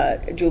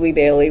Julie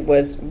Bailey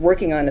was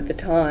working on at the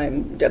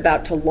time,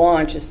 about to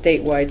launch a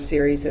statewide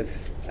series of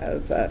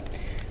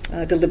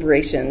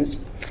deliberations,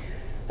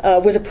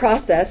 was a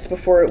process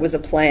before it was a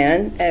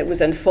plan. It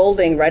was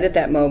unfolding right at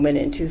that moment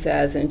in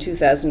 2000,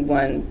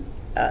 2001.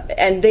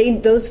 And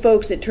those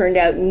folks, it turned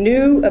out,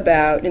 knew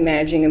about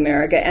Imagining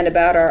America and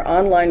about our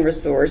online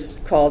resource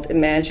called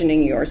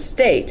Imagining Your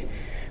State,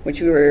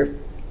 which we were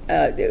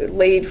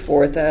laid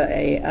forth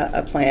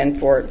a plan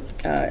for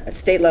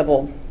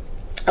state-level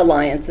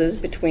alliances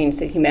between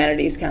state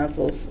humanities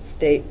councils,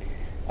 state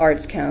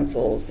arts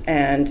councils,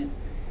 and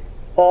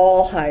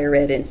all higher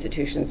ed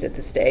institutions at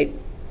the state,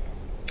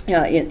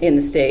 in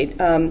the state.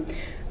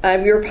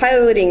 We were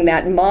piloting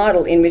that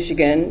model in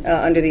Michigan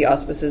under the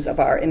auspices of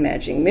our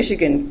Imagining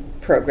Michigan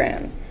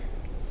program.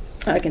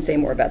 I can say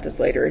more about this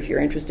later if you're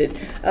interested.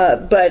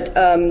 But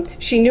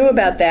she knew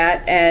about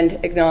that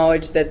and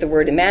acknowledged that the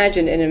word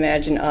imagine in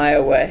Imagine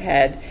Iowa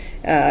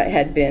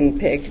had been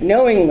picked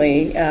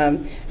knowingly,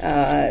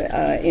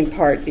 in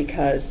part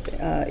because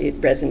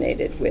it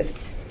resonated with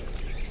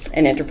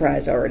an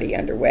enterprise already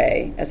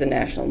underway as a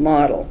national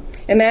model.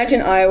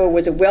 Imagine Iowa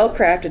was a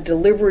well-crafted,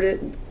 deliberate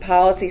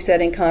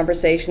policy-setting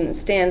conversation that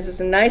stands as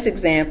a nice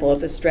example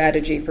of a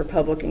strategy for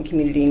public and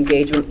community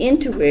engagement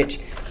into which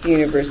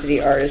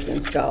university artists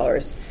and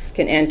scholars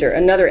can enter.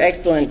 Another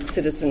excellent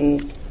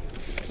citizen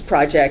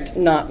project,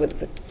 not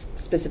with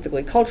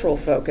specifically cultural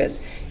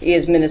focus,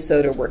 is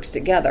Minnesota Works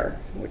Together,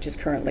 which is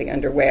currently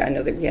underway. I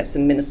know that we have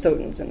some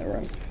Minnesotans in the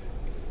room.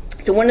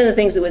 So one of the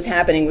things that was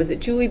happening was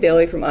that Julie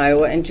Bailey from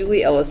Iowa and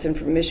Julie Ellison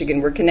from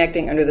Michigan were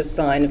connecting under the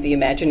sign of the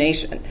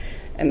imagination,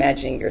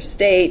 imagining your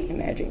state,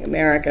 imagining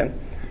America.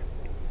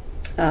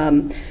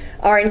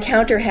 Our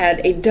encounter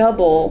had a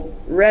double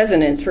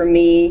resonance for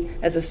me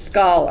as a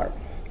scholar,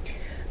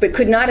 but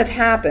could not have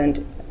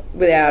happened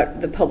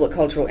without the public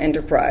cultural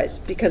enterprise,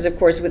 because, of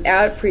course,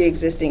 without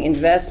pre-existing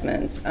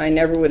investments, I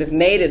never would have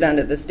made it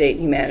onto the State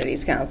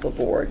Humanities Council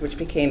Board, which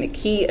became a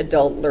key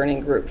adult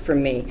learning group for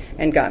me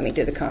and got me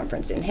to the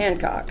conference in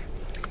Hancock.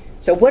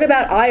 So what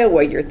about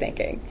Iowa, you're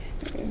thinking?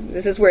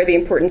 This is where the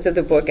importance of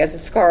the book as a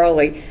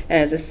scholarly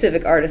and as a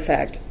civic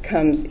artifact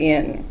comes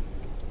in.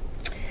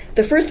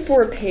 The first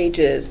 4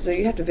 pages, so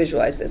you have to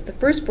visualize this, the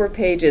first 4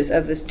 pages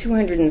of this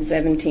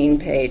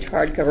 217-page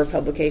hardcover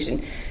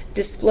publication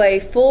display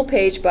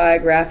full-page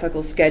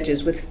biographical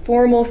sketches with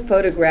formal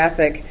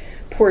photographic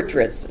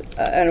portraits.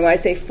 And when I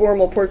say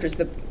formal portraits,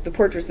 the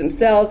portraits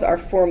themselves are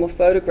formal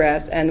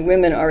photographs, and the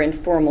women are in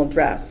formal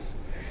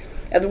dress.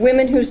 Of the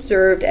women who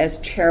served as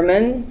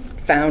chairman,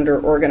 founder,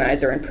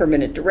 organizer, and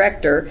permanent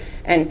director,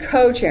 and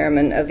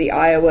co-chairman of the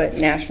Iowa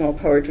National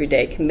Poetry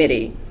Day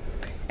Committee,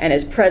 and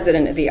as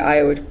president of the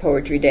Iowa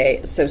Poetry Day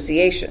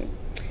Association.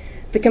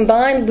 The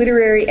combined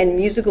literary and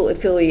musical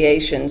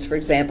affiliations, for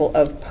example,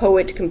 of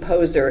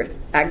poet-composer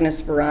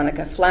Agnes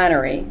Veronica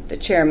Flannery, the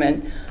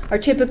chairman, are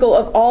typical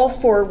of all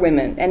 4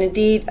 women, and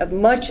indeed of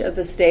much of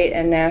the state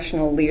and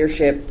national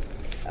leadership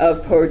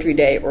of Poetry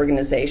Day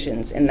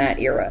organizations in that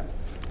era.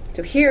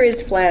 So here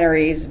is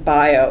Flannery's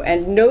bio,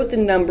 and note the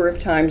number of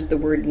times the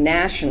word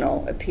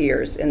national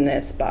appears in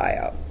this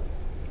bio.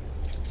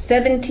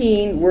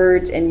 17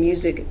 words and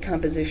music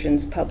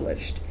compositions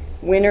published.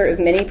 Winner of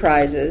many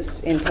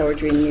prizes in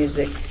poetry and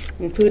music,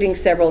 including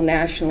several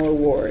national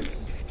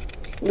awards.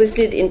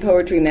 Listed in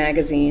poetry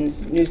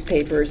magazines,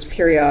 newspapers,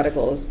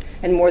 periodicals,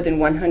 and more than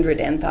 100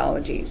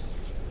 anthologies.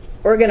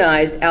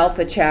 Organized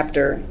Alpha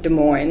Chapter Des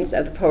Moines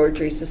of the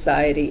Poetry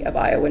Society of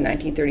Iowa in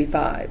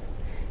 1935.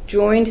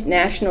 Joined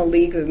National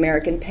League of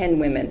American Pen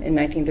Women in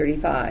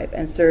 1935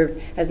 and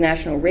served as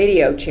National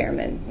Radio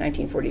Chairman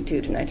 1942 to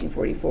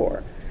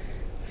 1944.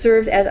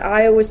 Served as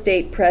Iowa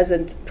State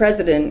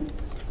President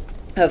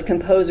of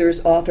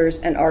Composers, Authors,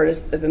 and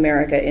Artists of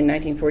America in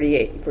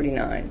 1948 and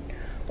 49.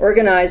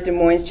 Organized Des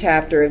Moines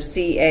chapter of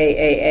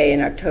CAAA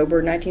in October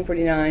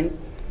 1949.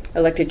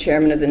 Elected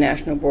chairman of the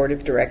National Board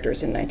of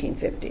Directors in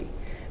 1950.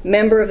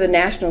 Member of the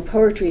National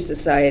Poetry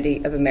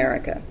Society of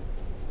America.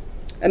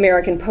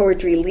 American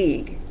Poetry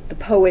League, the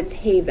Poets'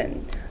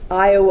 Haven,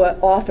 Iowa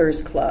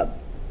Authors Club.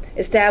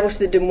 Established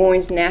the Des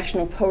Moines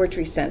National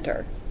Poetry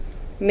Center.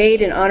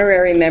 Made an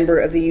honorary member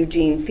of the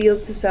Eugene Field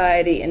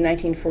Society in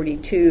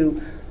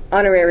 1942,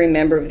 honorary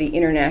member of the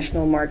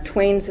International Mark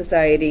Twain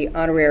Society,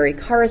 honorary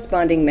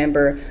corresponding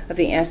member of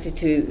the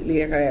Institut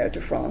Littéraire de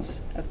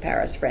France of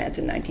Paris, France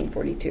in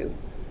 1942.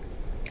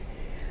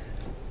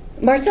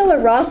 Marcella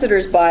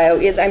Rossiter's bio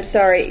is, I'm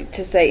sorry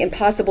to say,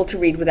 impossible to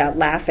read without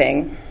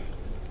laughing.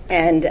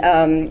 And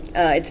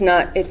it's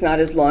not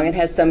as long. It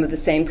has some of the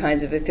same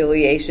kinds of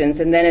affiliations.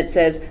 And then it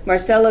says,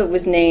 Marcella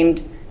was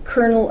named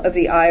Colonel of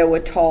the Iowa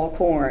Tall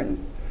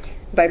Corn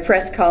by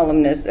press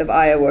columnists of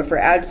Iowa for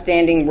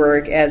outstanding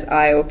work as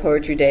Iowa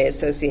Poetry Day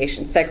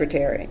Association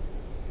Secretary.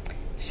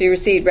 She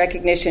received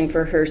recognition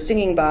for her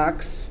singing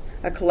box,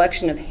 a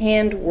collection of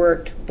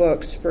hand-worked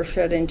books for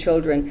shut-in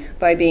children,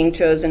 by being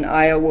chosen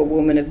Iowa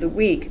Woman of the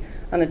Week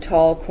on the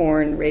Tall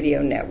Corn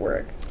Radio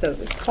Network. So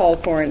the Tall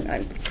Corn,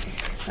 I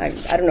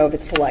don't know if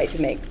it's polite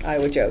to make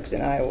Iowa jokes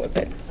in Iowa,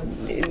 but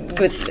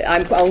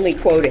I'm only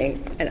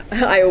quoting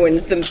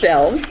Iowans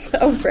themselves,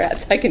 so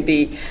perhaps I can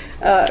be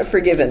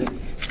forgiven.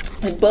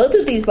 And both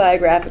of these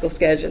biographical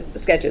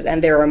sketches,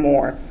 and there are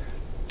more,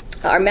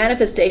 are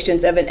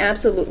manifestations of an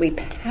absolutely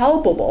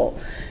palpable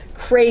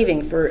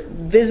craving for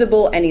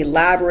visible and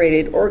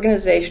elaborated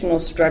organizational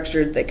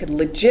structure that could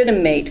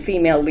legitimate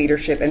female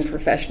leadership and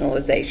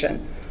professionalization.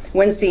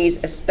 One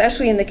sees,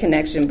 especially in the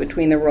connection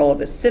between the role of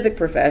the civic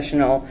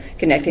professional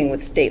connecting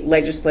with state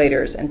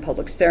legislators and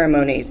public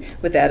ceremonies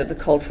with that of the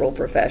cultural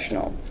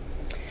professional.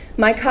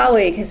 My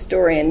colleague,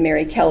 historian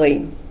Mary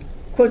Kelly,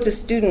 quotes a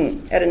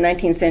student at a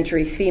 19th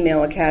century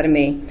female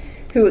academy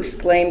who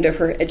exclaimed of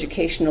her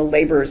educational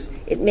labors,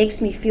 "It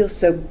makes me feel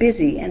so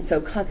busy and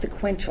so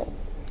consequential."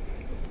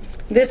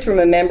 This from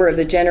a member of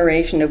the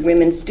generation of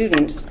women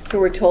students who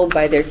were told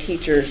by their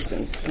teachers,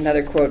 and this is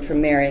another quote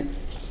from Mary,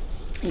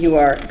 "You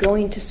are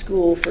going to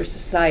school for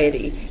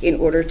society in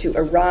order to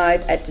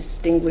arrive at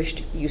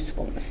distinguished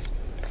usefulness."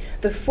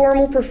 the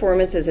formal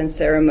performances and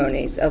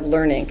ceremonies of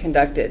learning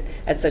conducted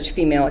at such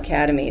female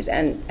academies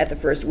and at the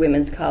first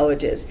women's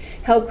colleges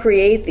helped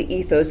create the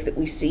ethos that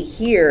we see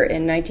here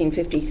in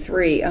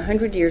 1953,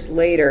 100 years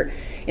later,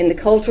 in the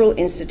cultural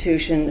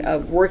institution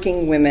of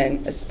working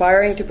women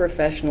aspiring to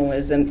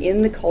professionalism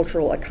in the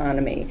cultural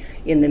economy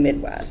in the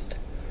Midwest.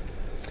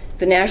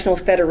 The National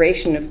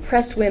Federation of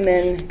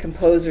Presswomen,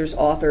 Composers,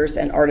 Authors,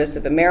 and Artists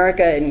of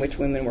America, in which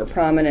women were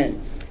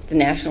prominent, the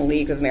National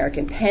League of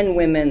American Pen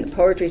Women, the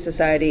Poetry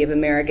Society of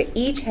America,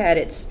 each had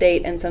its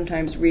state and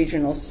sometimes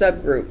regional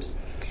subgroups.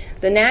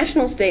 The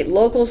national state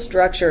local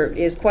structure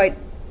is quite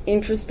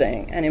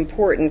interesting and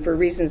important for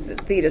reasons that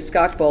Theda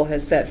Skocpol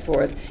has set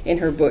forth in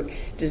her book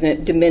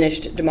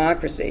Diminished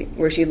Democracy,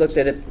 where she looks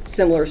at a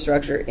similar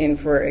structure in,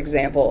 for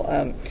example,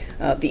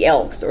 the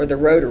Elks or the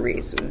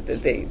Rotaries,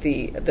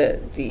 the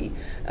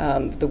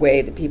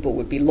way that people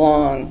would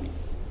belong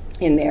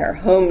in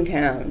their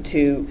hometown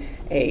to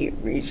a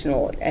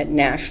regional and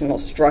national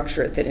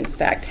structure that in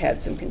fact had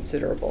some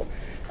considerable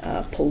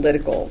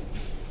political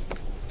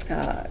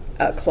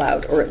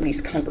clout, or at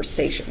least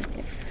conversation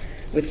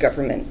with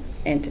government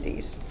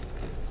entities.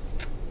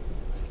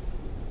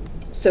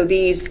 So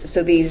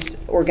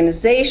these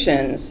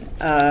organizations,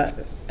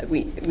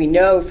 we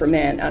know for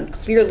men and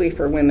clearly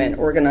for women,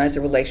 organize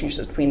the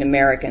relationships between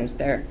Americans,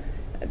 their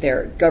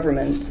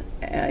governments,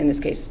 in this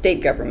case state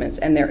governments,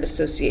 and their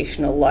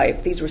associational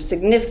life. These were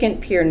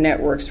significant peer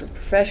networks for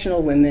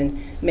professional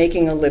women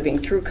making a living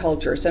through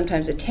culture,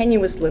 sometimes a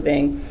tenuous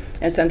living,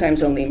 and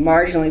sometimes only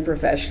marginally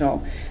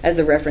professional, as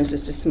the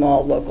references to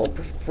small local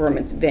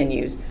performance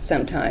venues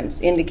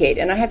sometimes indicate.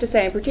 And I have to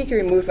say I'm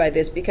particularly moved by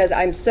this because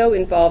I'm so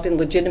involved in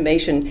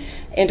legitimation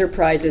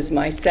enterprises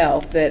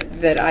myself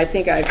that I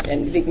think I've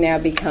now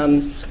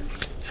become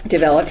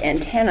developed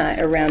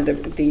antennae around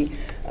the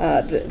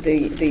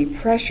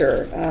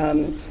pressure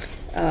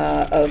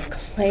of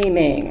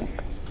claiming,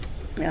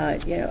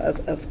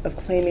 of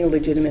claiming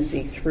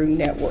legitimacy through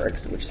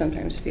networks, which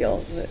sometimes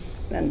feel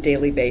on a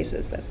daily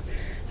basis. That's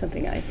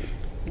something I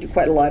do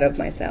quite a lot of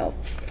myself.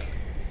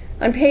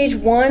 On page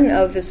 1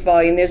 of this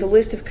volume, there's a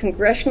list of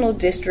congressional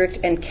district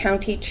and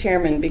county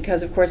chairmen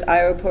because, of course,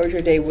 Iowa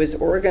Poetry Day was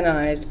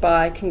organized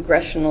by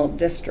congressional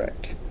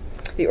district.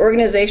 The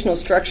organizational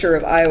structure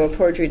of Iowa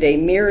Poetry Day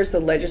mirrors the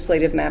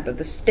legislative map of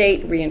the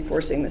state,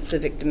 reinforcing the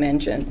civic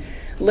dimension.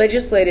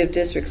 Legislative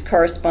districts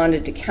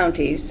corresponded to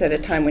counties at a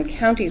time when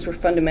counties were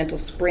fundamental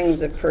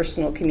springs of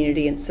personal,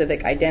 community, and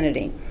civic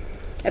identity.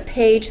 A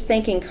page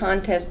thanking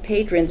contest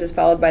patrons is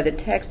followed by the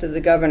text of the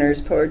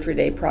governor's Poetry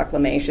Day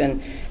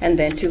proclamation, and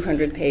then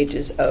 200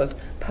 pages of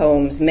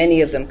poems,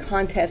 many of them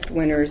contest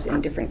winners in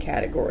different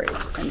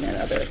categories, and then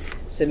other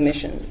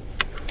submissions.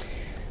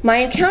 My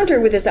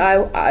encounter with this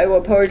Iowa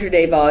Poetry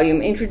Day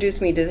volume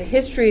introduced me to the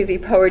history of the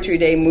Poetry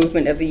Day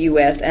movement of the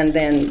U.S. and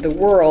then the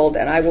world,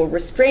 and I will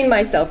restrain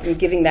myself from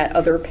giving that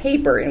other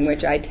paper in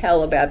which I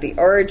tell about the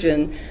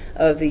origin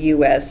of the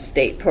U.S.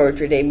 State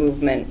Poetry Day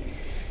movement,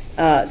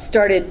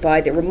 started by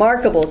the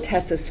remarkable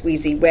Tessa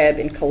Sweezy Webb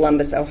in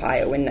Columbus,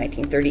 Ohio in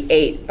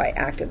 1938 by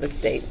act of the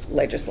state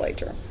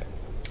legislature.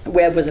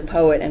 Webb was a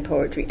poet and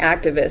poetry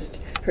activist.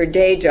 Her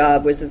day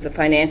job was as the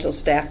financial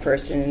staff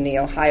person in the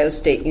Ohio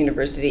State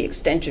University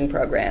Extension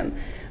Program,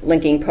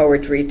 linking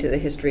poetry to the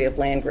history of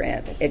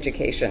land-grant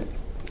education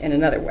in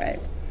another way.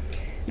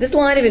 This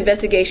line of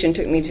investigation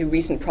took me to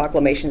recent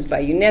proclamations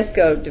by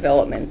UNESCO,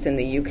 developments in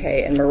the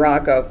UK and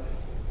Morocco,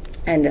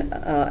 and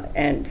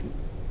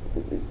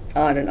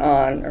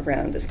on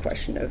around this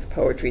question of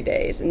poetry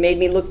days, and made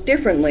me look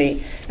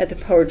differently at the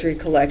poetry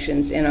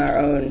collections in our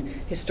own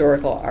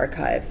historical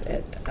archive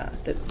at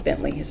the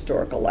Bentley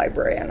Historical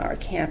Library on our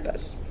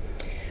campus.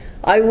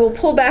 I will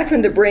pull back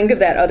from the brink of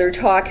that other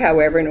talk,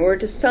 however, in order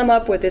to sum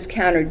up what this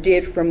counter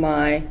did for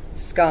my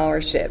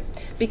scholarship.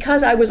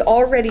 Because I was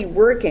already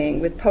working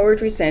with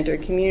Poetry Center,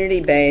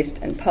 community-based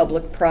and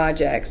public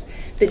projects,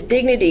 the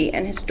dignity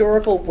and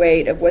historical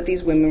weight of what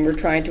these women were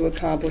trying to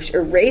accomplish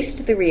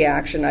erased the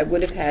reaction I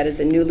would have had as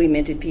a newly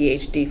minted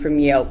PhD from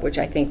Yale, which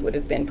I think would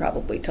have been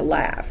probably to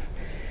laugh.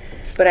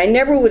 But I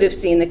never would have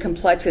seen the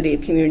complexity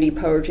of community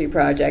poetry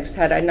projects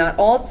had I not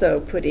also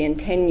put in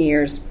 10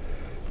 years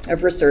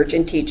of research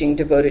and teaching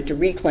devoted to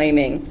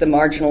reclaiming the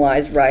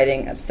marginalized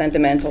writing of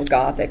sentimental,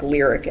 Gothic,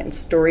 lyric, and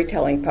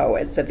storytelling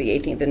poets of the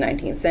 18th and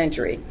 19th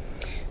century.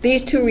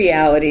 These two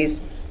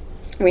realities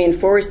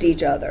reinforced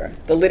each other,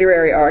 the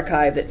literary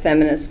archive that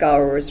feminist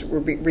scholars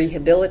were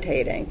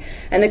rehabilitating,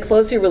 and the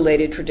closely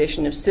related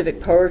tradition of civic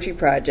poetry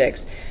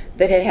projects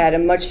that had had a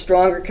much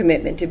stronger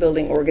commitment to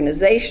building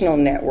organizational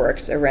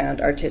networks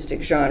around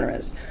artistic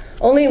genres.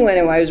 Only when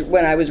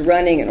I was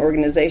running an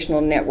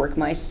organizational network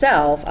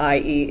myself,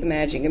 i.e.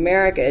 Imagining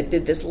America,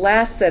 did this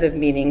last set of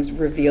meanings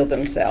reveal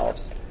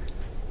themselves.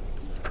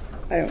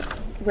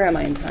 Where am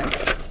I in time?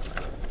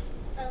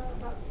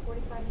 About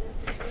 45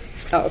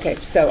 minutes. Oh, okay.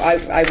 So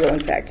I will,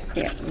 in fact,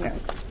 scan. No,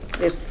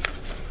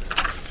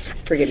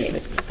 forgive me.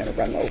 This is going to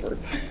run over.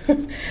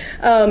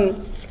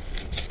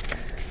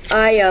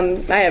 I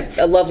have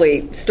a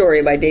lovely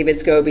story by David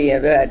Scobie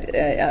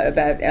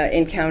about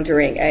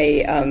encountering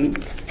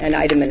an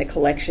item in a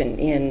collection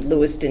in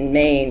Lewiston,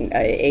 Maine,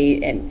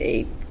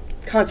 a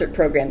concert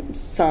program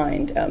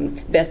signed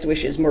Best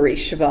Wishes Maurice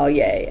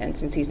Chevalier. And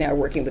since he's now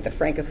working with the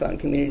Francophone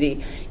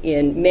community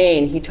in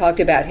Maine, he talked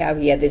about how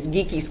he had this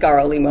geeky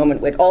scholarly moment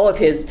with all of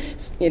his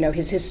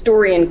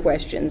historian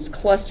questions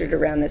clustered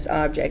around this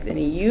object, and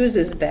he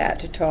uses that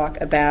to talk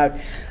about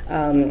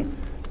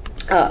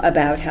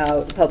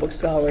how public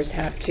scholars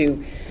have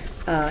to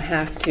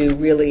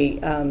really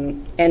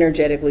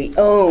energetically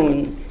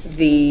own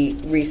the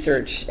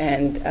research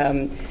and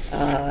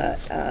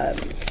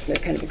the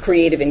kind of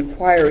creative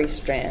inquiry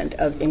strand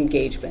of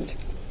engagement,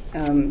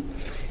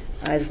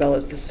 as well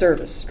as the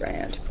service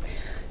strand.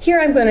 Here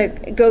I'm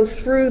going to go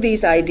through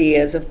these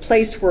ideas of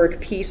place work,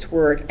 piece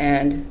work,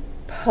 and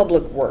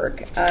public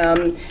work.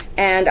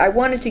 And I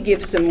wanted to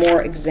give some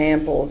more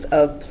examples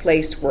of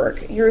place work.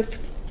 Here are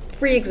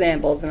three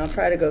examples, and I'll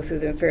try to go through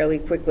them fairly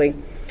quickly.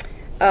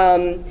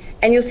 And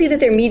you'll see that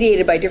they're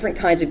mediated by different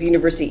kinds of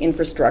university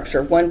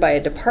infrastructure, one by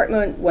a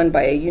department, one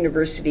by a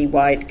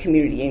university-wide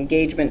community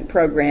engagement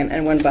program,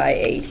 and one by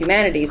a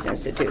humanities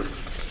institute.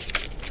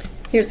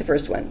 Here's the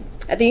first one.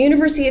 At the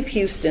University of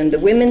Houston, the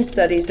Women's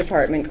Studies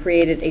Department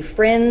created a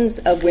Friends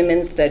of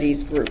Women's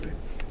Studies group,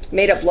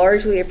 made up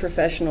largely of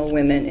professional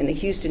women in the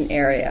Houston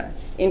area,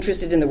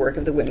 interested in the work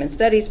of the Women's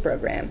Studies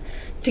program.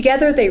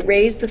 Together, they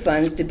raised the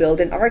funds to build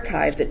an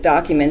archive that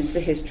documents the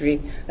history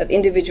of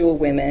individual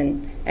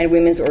women and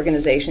women's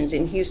organizations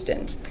in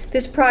Houston.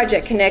 This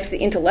project connects the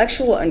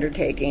intellectual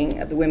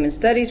undertaking of the Women's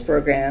Studies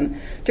program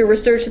to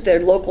research that their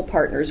local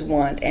partners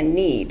want and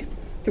need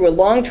through a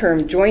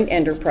long-term joint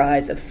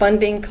enterprise of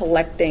funding,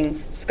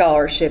 collecting,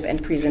 scholarship,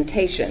 and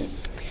presentation.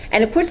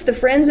 And it puts the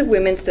Friends of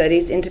Women's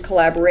Studies into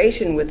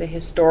collaboration with the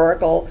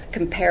historical,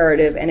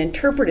 comparative, and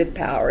interpretive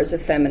powers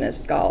of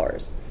feminist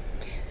scholars.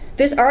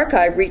 This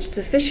archive reached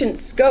sufficient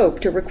scope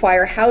to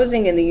require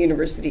housing in the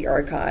university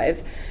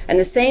archive, and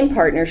the same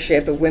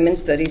partnership of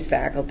women's studies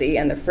faculty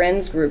and the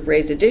Friends group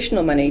raised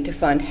additional money to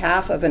fund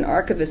half of an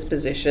archivist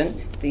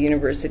position at the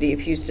University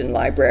of Houston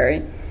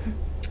Library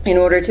in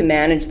order to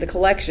manage the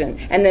collection.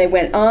 And they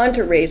went on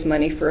to raise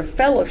money for a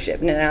fellowship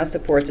and it now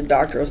supports a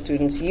doctoral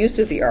student's use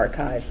of the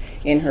archive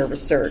in her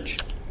research.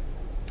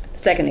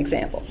 Second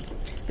example,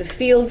 the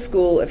Field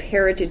School of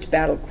Heritage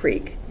Battle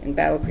Creek in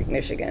Battle Creek,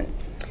 Michigan.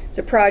 It's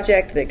a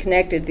project that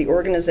connected the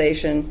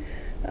organization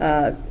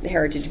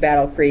Heritage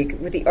Battle Creek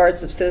with the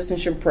Arts of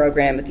Citizenship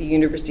program at the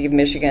University of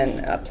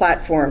Michigan, a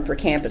platform for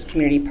campus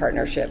community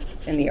partnership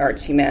in the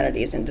arts,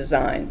 humanities, and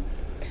design.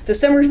 The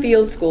summer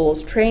field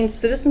schools train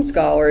citizen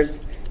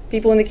scholars,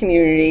 people in the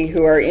community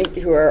who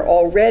are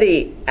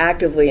already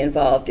actively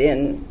involved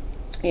in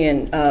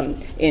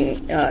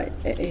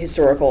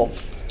historical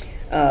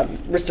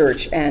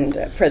research and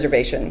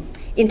preservation,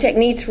 in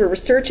techniques for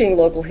researching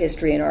local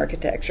history and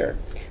architecture.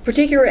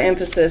 Particular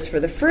emphasis for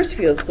the first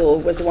field school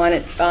was on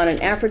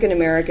African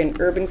American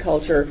urban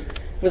culture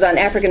of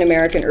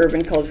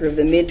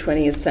the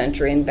mid-20th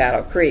century in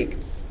Battle Creek.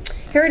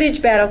 Heritage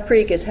Battle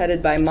Creek is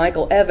headed by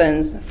Michael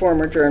Evans,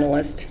 former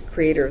journalist,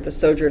 creator of the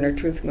Sojourner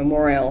Truth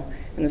Memorial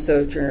and the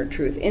Sojourner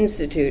Truth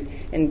Institute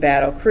in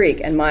Battle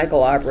Creek, and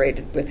Michael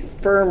operated with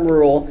firm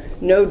rule,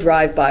 no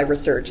drive-by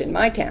research in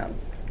my town.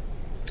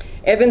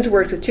 Evans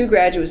worked with two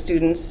graduate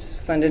students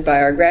funded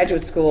by our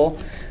graduate school.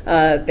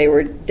 They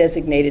were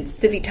designated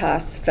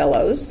Civitas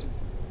Fellows.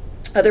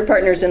 Other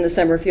partners in the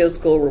summer field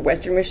school were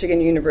Western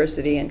Michigan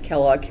University and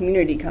Kellogg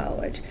Community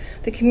College.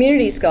 The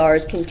community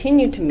scholars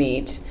continued to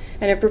meet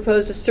and have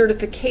proposed a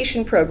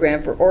certification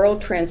program for oral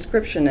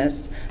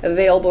transcriptionists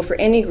available for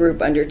any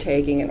group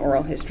undertaking an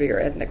oral history or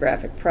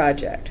ethnographic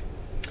project.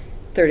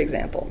 Third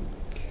example,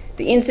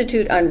 the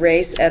Institute on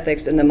Race,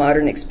 Ethics, and the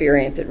Modern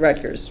Experience at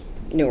Rutgers,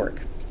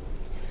 Newark,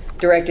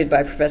 directed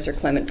by Professor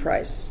Clement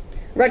Price.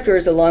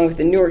 Rutgers, along with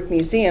the Newark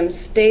Museum,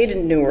 stayed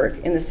in Newark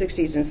in the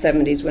 60s and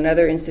 70s when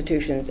other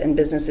institutions and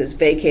businesses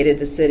vacated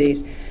the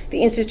cities.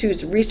 The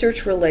Institute's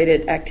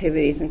research-related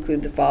activities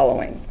include the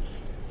following.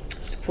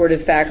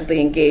 Supportive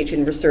faculty engage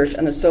in research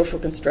on the social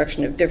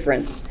construction of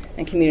difference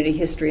and community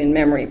history and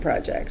memory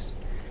projects.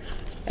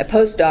 A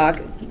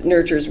postdoc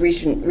nurtures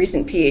recent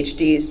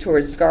PhDs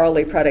towards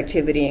scholarly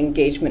productivity and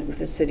engagement with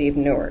the city of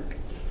Newark.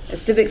 A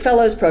Civic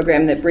Fellows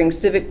program that brings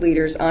civic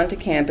leaders onto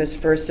campus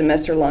for a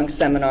semester-long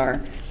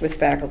seminar with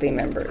faculty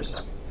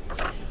members.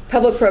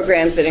 Public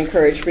programs that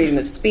encourage freedom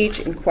of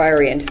speech,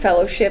 inquiry, and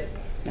fellowship,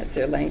 that's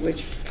their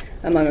language,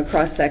 among a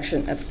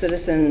cross-section of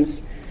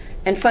citizens.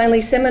 And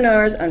finally,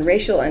 seminars on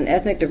racial and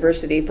ethnic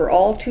diversity for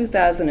all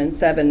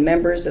 2007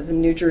 members of the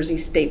New Jersey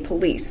State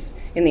Police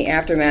in the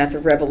aftermath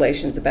of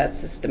revelations about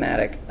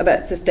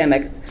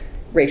systemic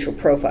racial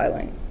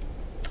profiling.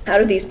 Out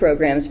of these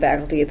programs,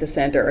 faculty at the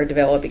center are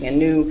developing a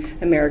new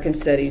American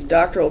Studies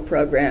doctoral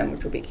program,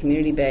 which will be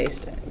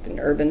community-based with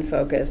an urban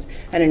focus,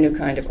 and a new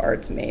kind of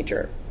arts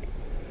major.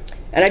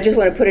 And I just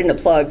want to put in a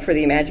plug for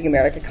the Imagining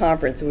America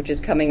Conference, which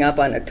is coming up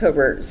on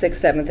October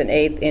 6th, 7th, and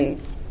 8th in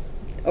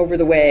over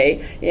the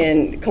way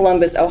in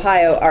Columbus,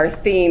 Ohio, our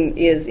theme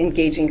is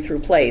engaging through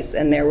place,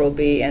 and there will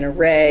be an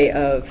array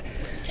of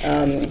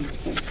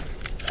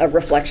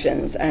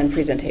reflections and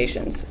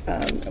presentations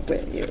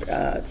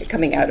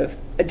coming out of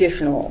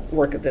additional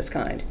work of this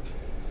kind.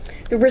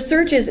 The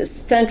research is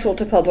central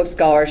to public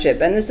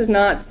scholarship, and this is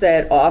not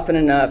said often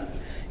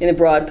enough in the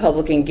broad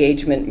public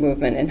engagement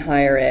movement in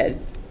higher ed,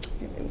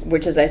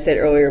 which, as I said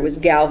earlier, was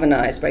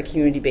galvanized by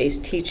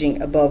community-based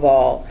teaching above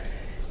all.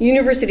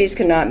 Universities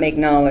cannot make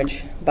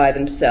knowledge by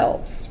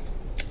themselves.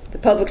 The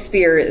public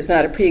sphere is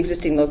not a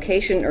pre-existing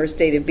location or a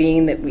state of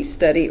being that we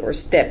study or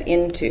step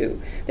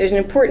into. There's an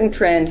important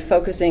trend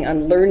focusing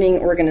on learning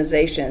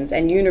organizations,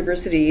 and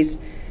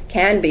universities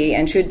can be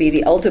and should be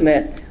the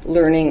ultimate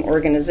learning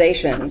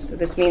organizations.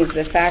 This means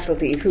the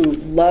faculty who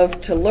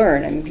love to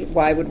learn. I mean,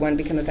 why would one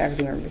become a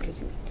faculty member? Because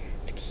you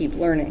have to keep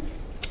learning.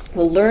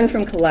 We'll learn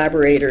from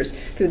collaborators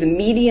through the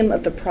medium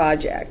of the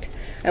project,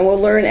 and will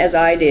learn, as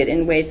I did,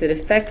 in ways that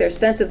affect their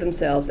sense of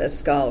themselves as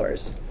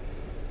scholars.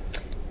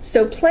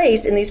 So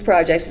place in these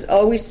projects is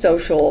always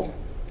social,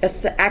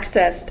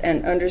 accessed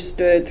and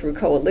understood through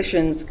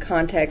coalitions,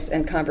 contexts,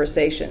 and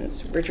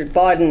conversations. Richard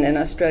Bawden, an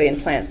Australian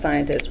plant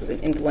scientist with an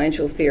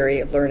influential theory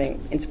of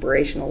learning,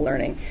 inspirational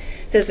learning,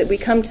 says that we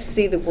come to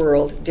see the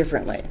world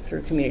differently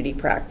through community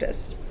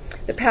practice.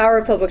 The power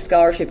of public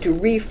scholarship to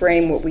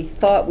reframe what we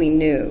thought we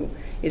knew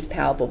is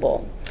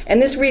palpable.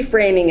 And this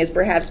reframing is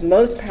perhaps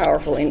most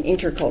powerful in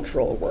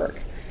intercultural work.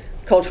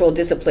 Cultural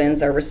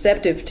disciplines are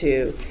receptive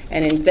to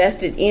and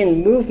invested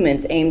in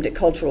movements aimed at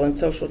cultural and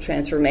social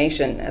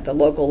transformation at the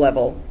local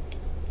level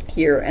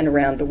here and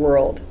around the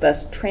world.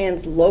 Thus,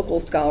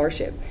 translocal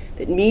scholarship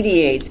that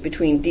mediates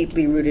between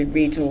deeply rooted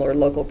regional or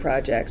local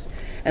projects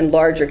and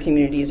larger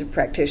communities of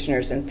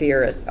practitioners and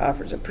theorists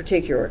offers a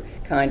particular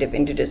kind of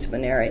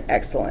interdisciplinary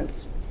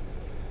excellence.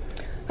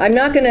 I'm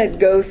not going to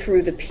go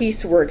through the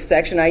piecework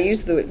section. I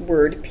use the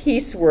word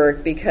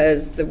piecework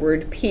because the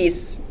word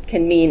piece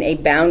can mean a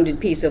bounded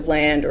piece of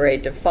land or a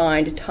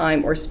defined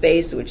time or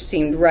space, which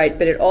seemed right,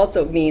 but it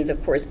also means,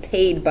 of course,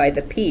 paid by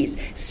the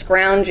piece,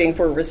 scrounging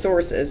for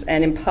resources,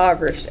 and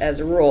impoverished as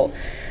a rule.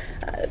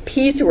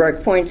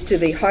 Piecework points to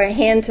the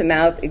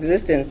hand-to-mouth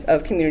existence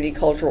of community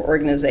cultural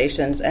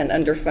organizations and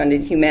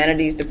underfunded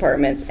humanities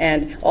departments,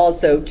 and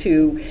also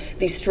to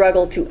the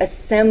struggle to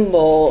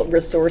assemble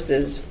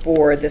resources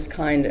for this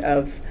kind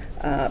of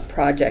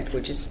project,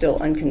 which is still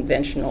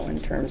unconventional in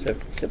terms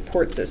of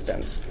support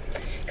systems.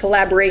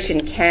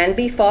 Collaboration can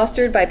be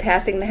fostered by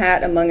passing the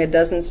hat among a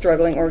dozen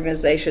struggling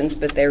organizations,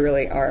 but there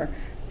really are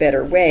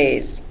better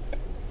ways.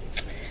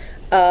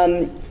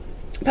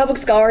 Public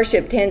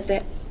scholarship tends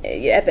to,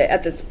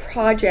 at this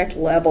project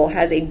level,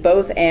 has a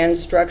both-and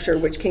structure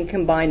which can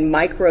combine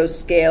micro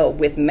scale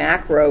with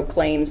macro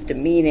claims to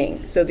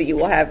meaning, so that you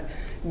will have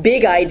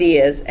big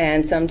ideas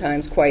and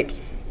sometimes quite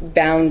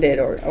bounded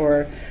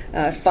or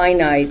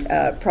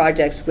finite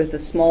projects with a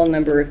small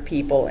number of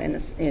people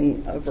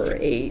in over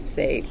a,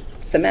 say,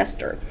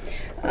 semester.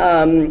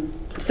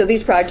 So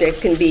these projects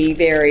can be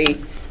very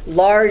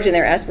large in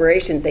their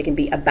aspirations. They can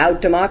be about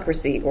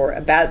democracy or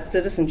about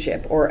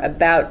citizenship or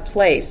about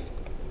place.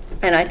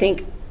 And I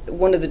think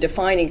one of the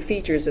defining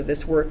features of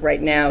this work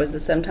right now is the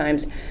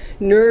sometimes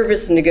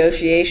nervous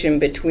negotiation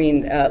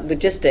between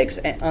logistics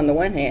on the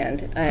one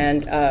hand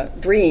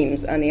and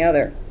dreams on the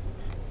other.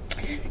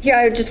 Here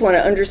I just want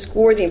to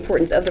underscore the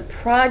importance of the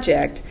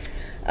project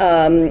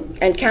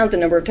and count the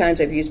number of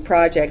times I've used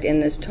project in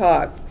this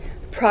talk.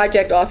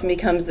 Project often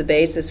becomes the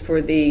basis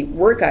for the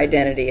work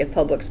identity of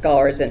public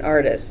scholars and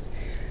artists.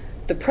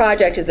 The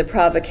project is the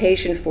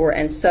provocation for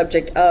and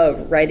subject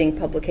of writing,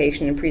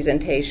 publication, and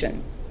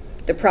presentation.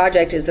 The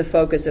project is the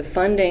focus of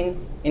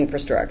funding,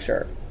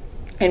 infrastructure.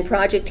 And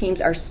project teams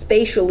are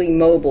spatially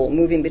mobile,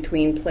 moving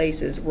between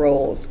places,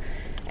 roles,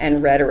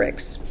 and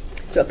rhetorics.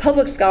 So a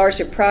public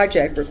scholarship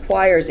project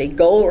requires a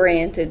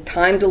goal-oriented,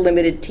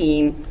 time-delimited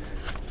team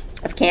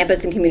of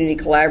campus and community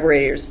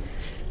collaborators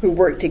who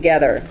work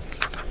together.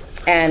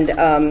 And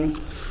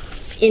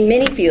in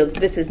many fields,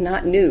 this is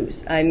not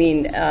news. I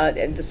mean,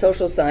 the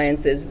social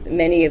sciences,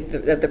 many of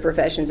the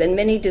professions, and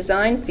many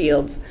design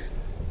fields,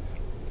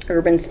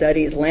 urban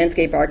studies,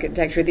 landscape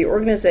architecture, the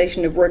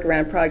organization of work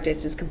around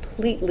projects is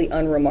completely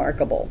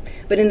unremarkable.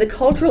 But in the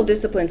cultural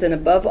disciplines and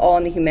above all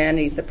in the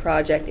humanities, the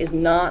project is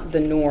not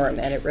the norm,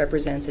 and it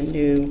represents a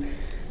new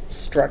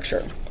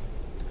structure,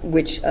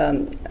 which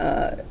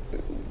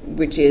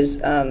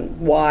is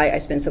why I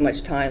spend so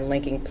much time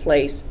linking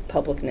place,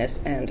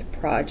 publicness, and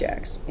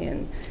projects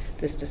in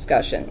this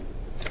discussion.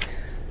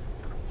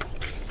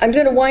 I'm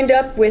going to wind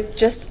up with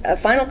just a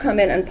final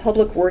comment on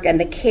public work and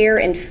the care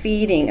and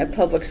feeding of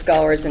public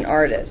scholars and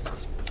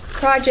artists.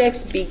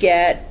 Projects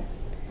beget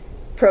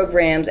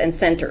programs and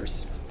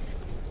centers.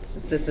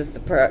 This is the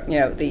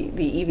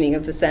evening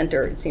of the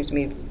center. It seems to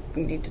me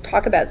we need to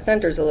talk about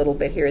centers a little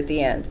bit here at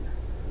the end.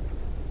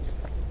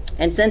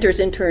 And centers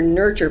in turn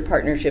nurture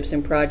partnerships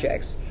and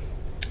projects.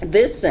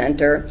 This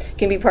center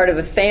can be part of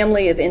a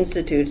family of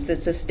institutes that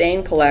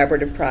sustain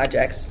collaborative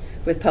projects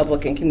with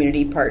public and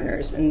community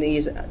partners. And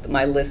these,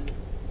 my list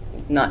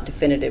not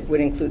definitive,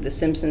 would include the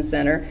Simpson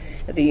Center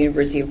at the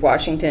University of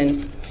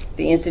Washington,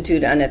 the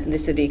Institute on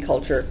Ethnicity,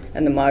 Culture,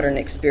 and the Modern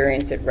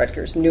Experience at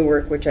Rutgers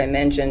Newark, which I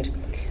mentioned,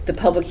 the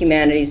Public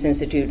Humanities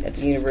Institute at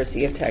the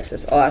University of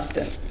Texas,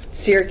 Austin.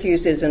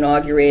 Syracuse is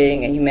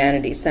inaugurating a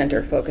humanities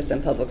center focused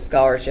on public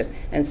scholarship,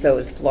 and so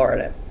is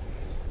Florida.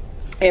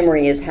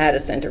 Emory has had a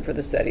center for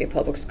the study of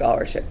public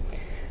scholarship,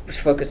 which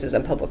focuses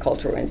on public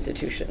cultural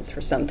institutions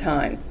for some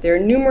time. There are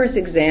numerous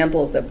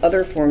examples of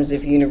other forms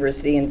of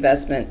university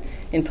investment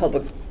in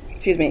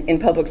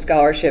public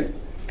scholarship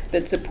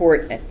that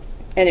support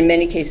and in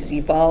many cases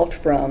evolved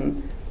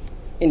from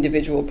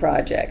individual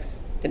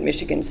projects. At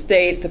Michigan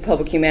State, the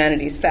Public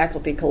Humanities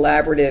Faculty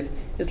Collaborative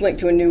is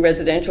linked to a new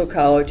residential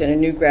college and a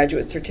new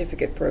graduate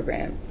certificate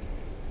program.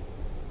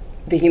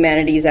 The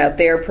Humanities Out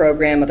There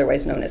program,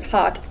 otherwise known as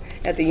HOT,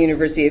 at the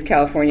University of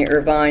California,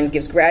 Irvine,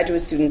 gives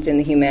graduate students in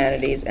the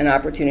humanities an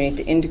opportunity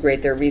to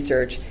integrate their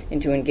research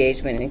into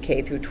engagement in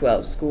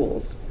K-12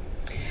 schools.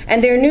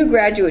 And there are new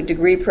graduate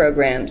degree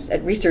programs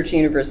at research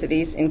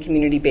universities in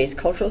community-based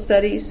cultural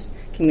studies,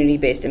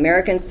 community-based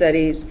American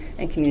studies,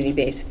 and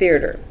community-based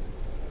theater.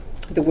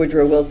 The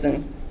Woodrow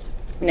Wilson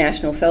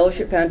National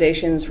Fellowship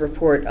Foundation's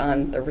report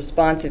on the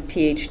responsive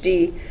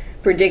PhD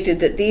predicted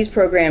that these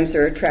programs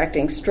are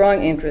attracting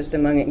strong interest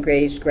among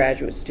engaged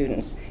graduate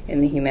students in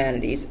the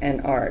humanities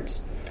and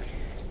arts.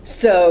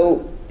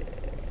 So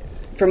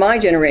for my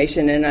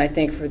generation, and I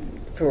think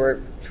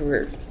for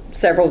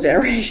several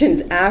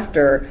generations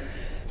after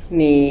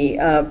me,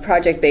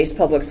 project-based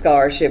public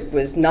scholarship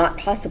was not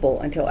possible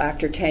until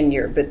after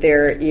tenure, but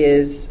there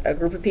is a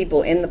group of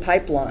people in the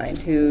pipeline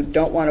who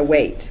don't want to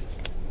wait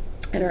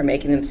and are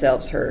making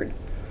themselves heard.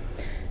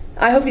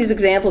 I hope these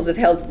examples have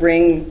helped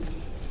bring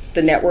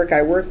the network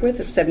I work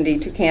with of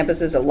 72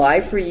 campuses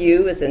alive for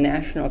you as a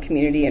national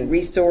community and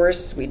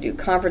resource. We do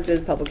conferences,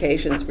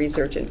 publications,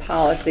 research, and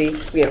policy.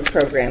 We have a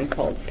program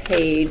called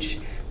PAGE,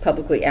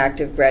 Publicly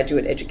Active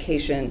Graduate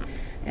Education,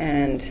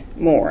 and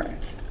more.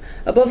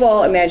 Above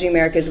all, Imagining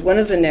America is one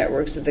of the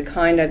networks of the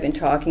kind I've been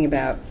talking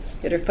about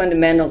that are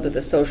fundamental to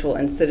the social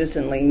and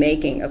citizenly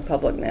making of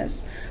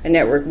publicness, a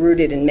network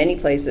rooted in many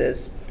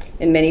places,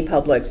 in many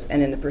publics,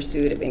 and in the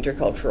pursuit of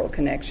intercultural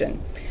connection.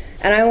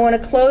 And I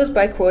want to close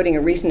by quoting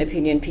a recent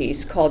opinion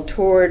piece called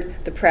Toward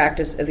the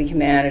Practice of the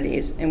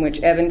Humanities, in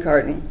which Evan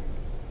Carton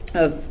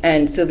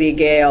and Sylvia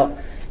Gale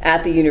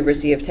at the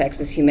University of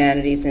Texas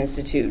Humanities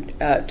Institute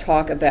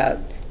talk about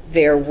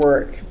their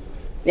work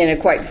in a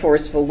quite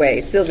forceful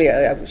way.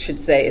 Sylvia, I should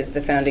say, is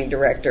the founding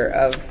director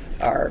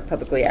of our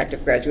publicly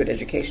active graduate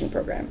education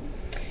program.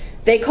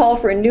 They call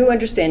for a new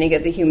understanding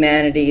of the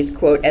humanities,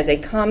 quote, as a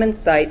common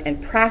site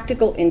and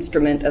practical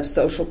instrument of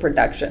social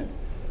production.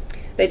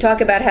 They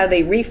talk about how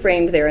they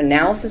reframed their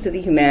analysis of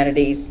the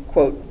humanities,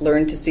 quote,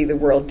 learn to see the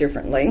world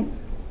differently,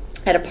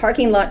 at a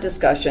parking lot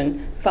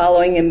discussion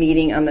following a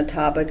meeting on the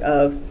topic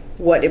of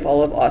what if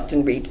all of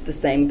Austin reads the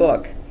same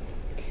book.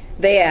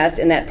 They asked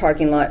in that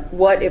parking lot,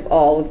 what if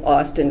all of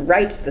Austin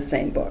writes the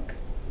same book?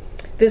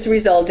 This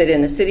resulted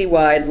in a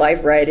citywide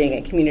life writing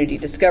and community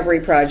discovery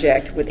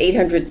project with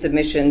 800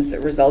 submissions that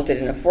resulted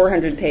in a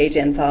 400-page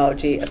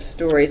anthology of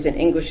stories in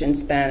English and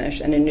Spanish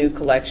and a new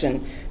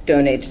collection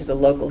donated to the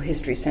local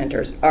History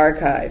Center's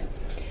archive.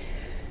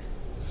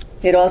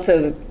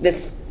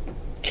 This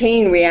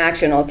chain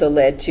reaction also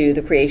led to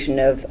the creation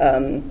of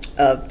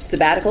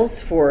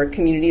sabbaticals for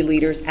community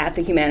leaders at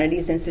the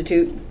Humanities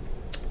Institute,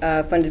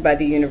 funded by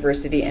the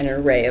university, and an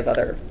array of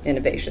other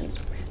innovations.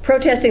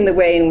 Protesting the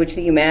way in which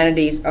the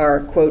humanities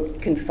are,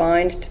 quote,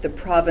 confined to the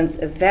province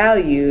of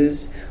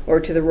values or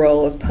to the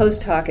role of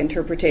post hoc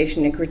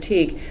interpretation and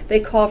critique,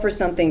 they call for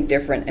something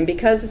different. And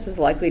because this is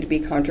likely to be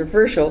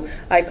controversial,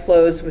 I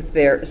close with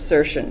their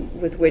assertion,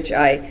 with which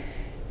I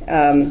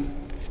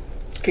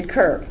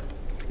concur.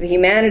 The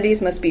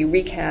humanities must be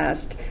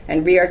recast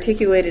and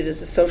rearticulated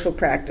as a social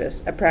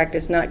practice, a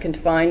practice not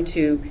confined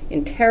to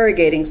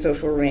interrogating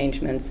social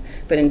arrangements,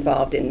 but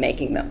involved in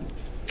making them.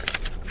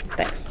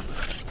 Thanks.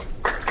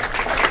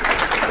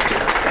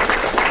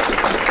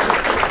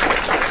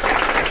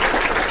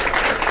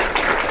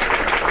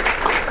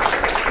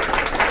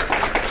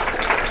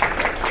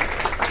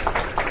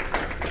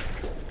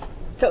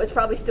 So it's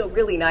probably still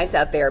really nice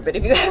out there, but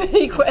if you have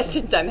any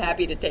questions, I'm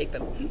happy to take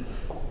them. I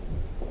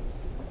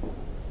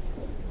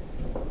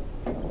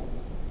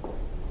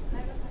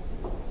have a question.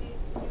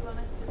 Did you want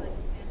us to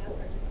stand up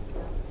or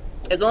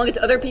just As long as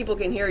other people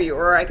can hear you,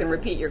 or I can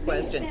repeat your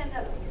question. stand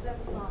up because I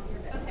will not hear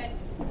it. Okay.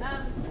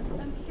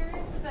 I'm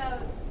curious about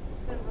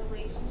the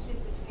relationship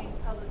between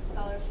public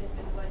scholarship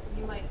and what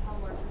you might call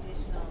more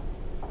traditional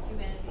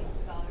humanities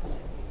scholarship,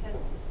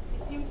 because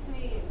it seems to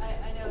me,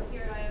 I know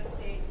here at Iowa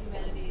State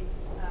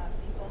humanities,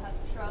 people have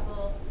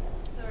trouble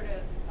sort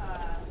of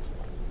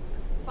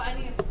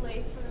finding a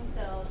place for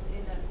themselves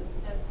in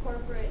a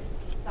corporate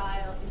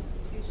style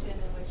institution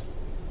in which,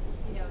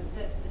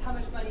 how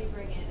much money you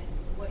bring in is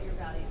what your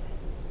value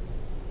is.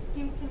 It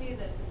seems to me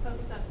that the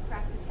focus on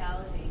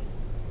practicality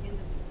in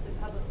the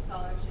public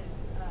scholarship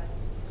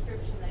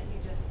description that you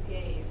just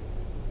gave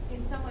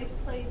in some ways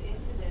this plays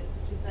into this,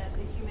 which is that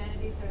the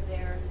humanities are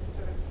there to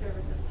sort of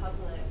service the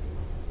public,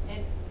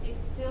 and it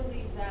still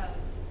leaves out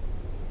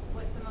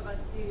what some of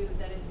us do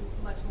that is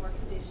much more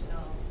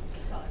traditional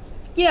scholarship.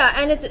 Yeah,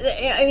 and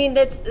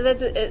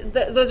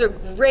those are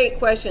great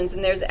questions,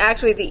 and there's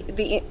actually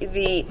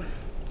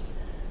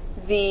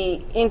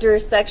the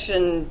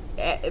intersection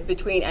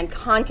between and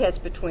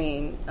contest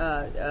between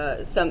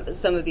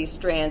some of these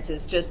strands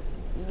is just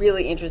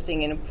really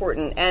interesting and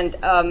important. And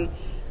there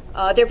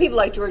are people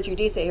like George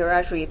Giudice who are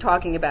actually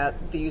talking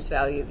about the use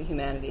value of the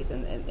humanities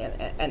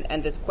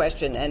and this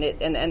question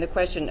and the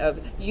question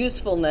of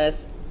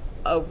usefulness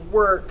of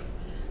work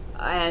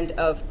and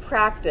of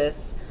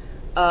practice.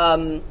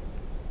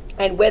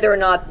 And whether or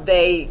not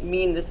they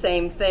mean the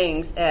same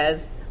things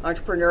as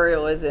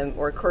entrepreneurialism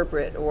or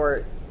corporate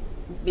or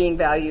being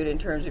valued in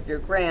terms of your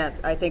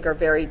grants, I think are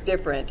very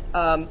different.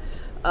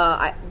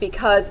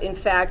 Because, in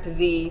fact,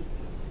 the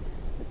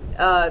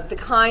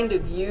kind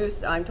of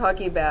use I'm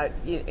talking about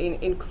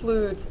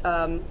includes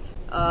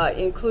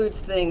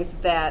things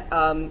that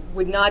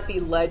would not be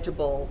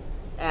legible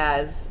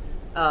as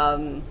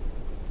I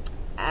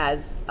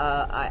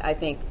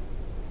think,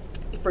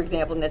 for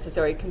example,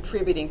 necessarily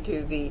contributing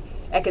to the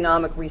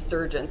economic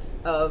resurgence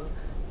of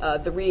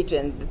the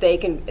region. They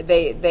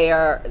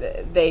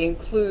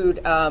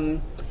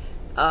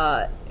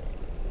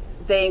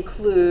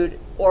include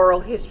oral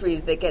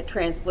histories that get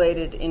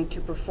translated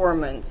into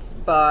performance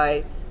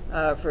by,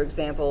 for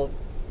example,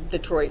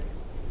 Detroit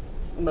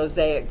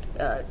Mosaic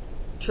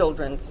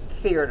Children's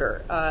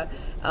Theater.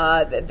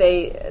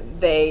 They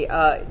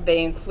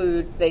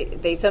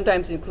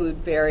sometimes include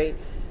very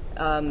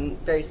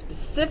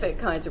specific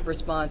kinds of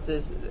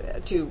responses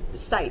to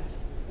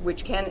sites,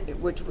 which can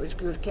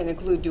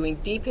include doing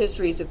deep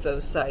histories of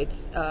those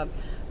sites,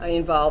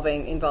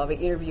 involving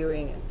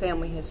interviewing and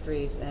family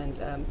histories, and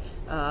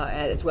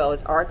as well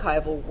as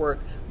archival work,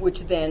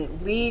 which then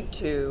lead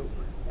to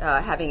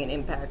having an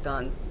impact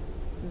on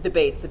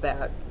debates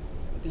about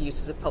the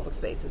uses of public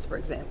spaces, for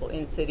example,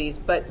 in cities.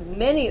 But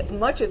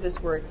much of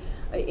this work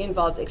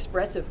involves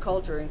expressive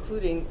culture,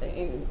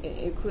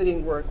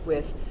 including work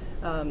with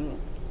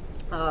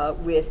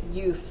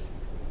youth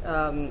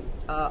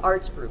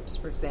arts groups,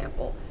 for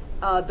example.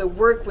 The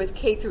work with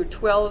K through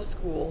 12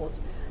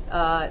 schools,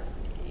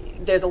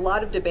 there's a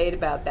lot of debate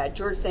about that.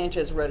 George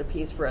Sanchez wrote a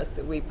piece for us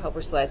that we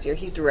published last year.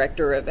 He's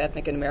director of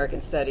Ethnic and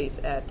American Studies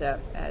at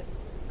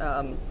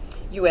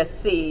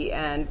USC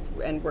and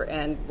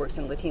works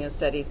in Latino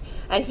studies.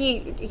 And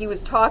he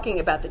was talking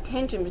about the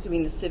tension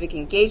between the civic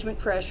engagement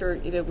pressure,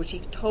 which he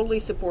totally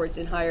supports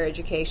in higher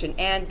education,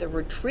 and the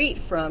retreat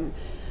from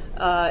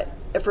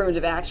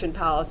affirmative action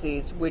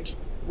policies, which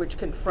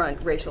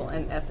confront racial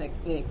and ethnic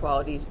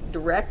inequalities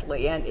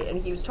directly.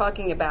 And he was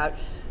talking about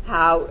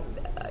how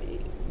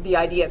the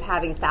idea of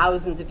having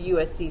thousands of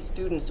USC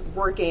students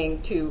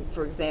working to,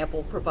 for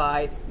example,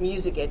 provide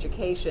music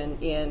education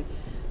in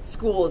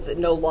schools that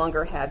no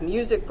longer have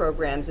music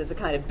programs is a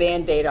kind of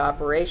Band-Aid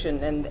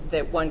operation, and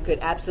that one could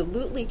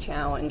absolutely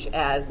challenge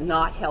as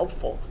not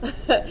helpful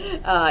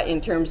in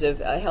terms of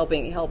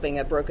helping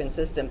a broken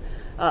system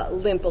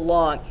limp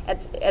along.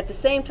 At the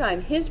same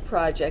time, his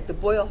project, the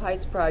Boyle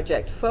Heights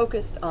Project,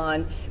 focused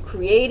on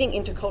creating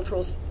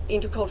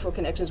intercultural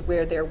connections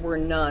where there were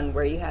none,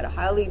 where you had a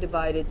highly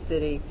divided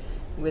city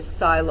with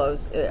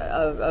silos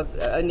of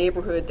a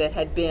neighborhood that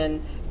had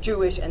been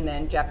Jewish and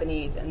then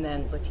Japanese and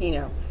then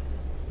Latino.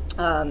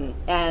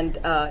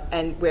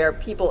 And where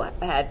people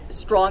had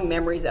strong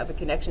memories of a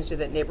connection to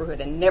that neighborhood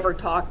and never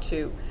talked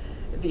to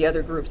the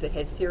other groups that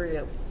had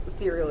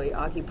serially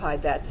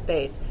occupied that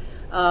space.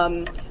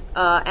 And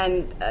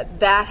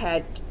that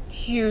had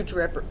huge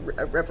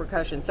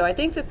repercussions. So I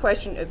think the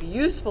question of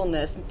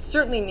usefulness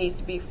certainly needs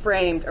to be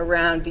framed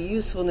around the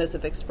usefulness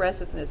of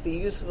expressiveness, the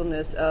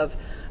usefulness of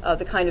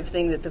the kind of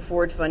thing that the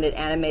Ford-funded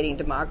Animating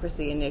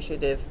Democracy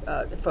Initiative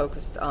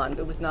focused on.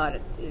 It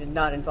did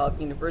not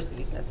involve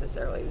universities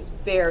necessarily. It was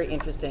very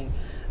interesting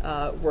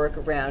work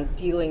around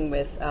dealing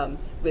with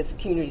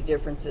community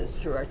differences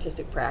through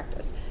artistic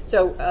practice.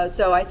 So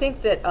I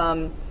think that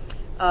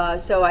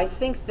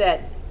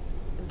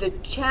the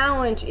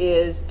challenge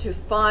is to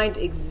find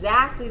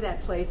exactly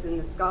that place in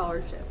the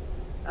scholarship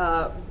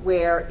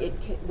where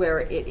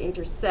it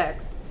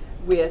intersects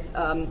with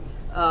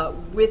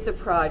the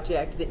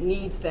project that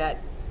needs that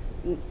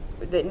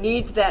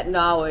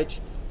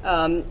knowledge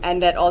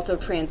and that also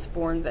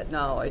transformed that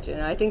knowledge.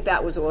 And I think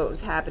that was what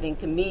was happening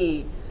to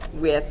me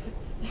with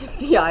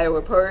the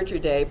Iowa Poetry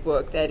Day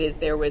book. That is,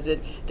 there was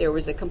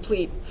a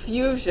complete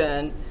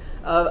fusion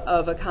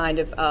of a kind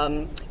of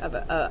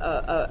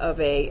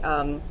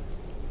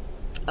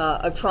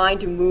trying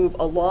to move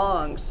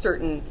along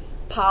certain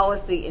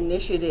policy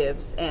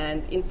initiatives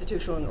and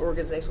institutional and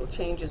organizational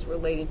changes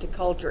relating to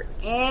culture,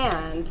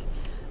 and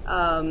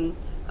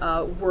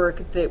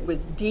work that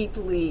was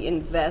deeply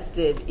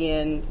invested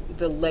in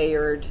the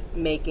layered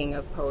making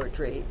of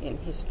poetry in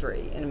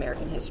history, in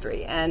American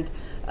history. And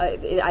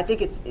I think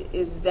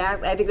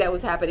that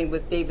was happening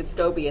with David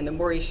Stobie and the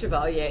Maurice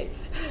Chevalier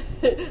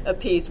a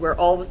piece, where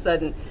all of a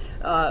sudden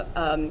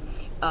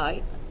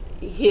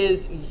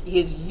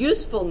his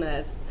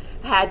usefulness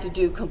had to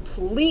do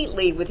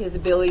completely with his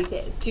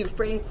ability to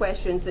frame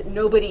questions that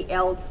nobody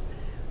else.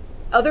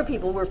 Other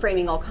people were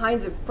framing all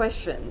kinds of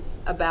questions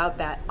about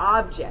that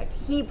object.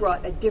 He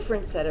brought a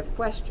different set of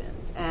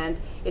questions, and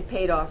it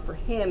paid off for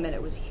him, and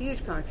it was a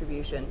huge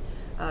contribution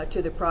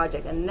to the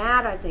project. And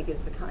that, I think,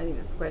 is the kind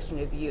of question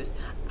of use.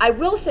 I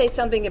will say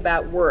something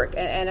about work,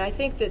 and I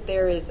think that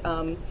there's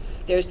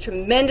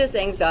tremendous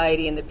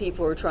anxiety in the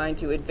people who are trying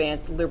to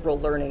advance liberal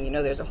learning. You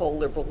know, there's a whole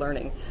liberal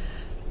learning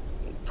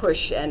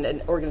push, and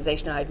an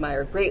organization I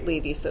admire greatly,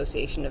 the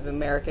Association of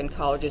American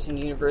Colleges and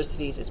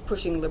Universities, is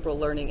pushing liberal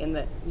learning in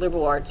the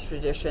liberal arts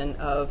tradition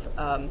of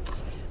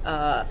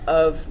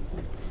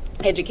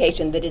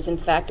education that is in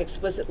fact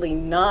explicitly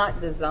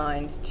not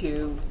designed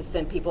to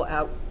send people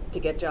out to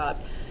get jobs.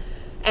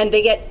 And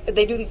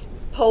they do these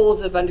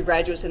polls of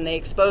undergraduates, and they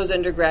expose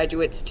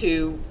undergraduates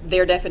to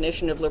their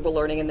definition of liberal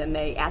learning, and then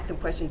they ask them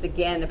questions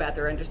again about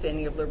their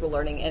understanding of liberal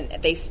learning,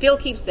 and they still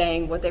keep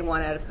saying what they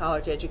want out of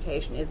college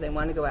education is they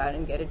want to go out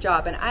and get a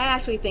job. And I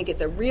actually think it's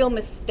a real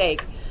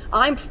mistake.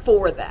 I'm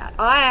for that.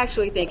 I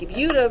actually think if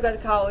you go to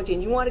college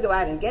and you want to go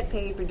out and get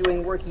paid for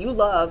doing work you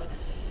love,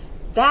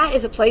 that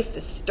is a place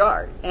to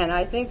start. And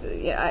I think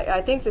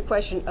the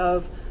question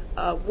of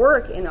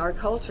work in our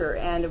culture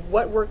and of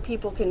what work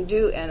people can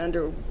do and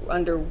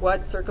under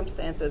what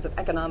circumstances of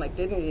economic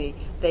dignity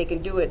they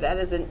can do it. That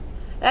is an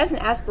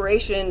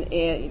aspiration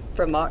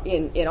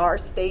in our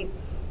state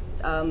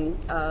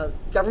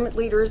government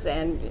leaders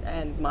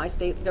and my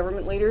state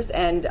government leaders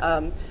and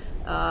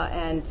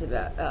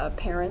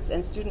parents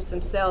and students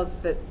themselves.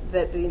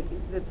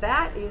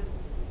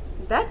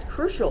 That's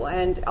crucial,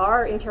 and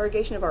our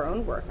interrogation of our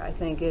own work, I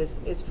think,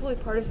 is fully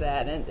part of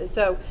that. And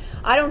so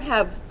I don't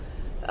have.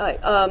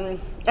 And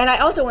I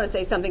also want to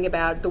say something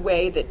about the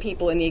way that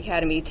people in the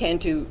academy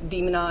tend to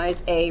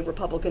demonize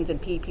Republicans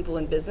and people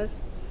in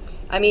business.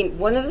 I mean,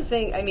 one of the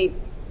things,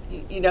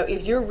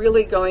 if you're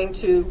really going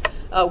to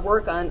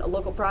work on a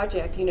local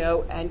project,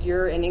 and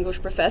you're an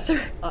English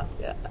professor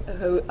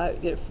who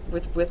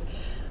with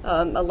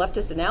a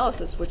leftist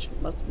analysis, which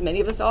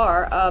many of us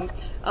are,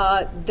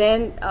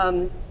 then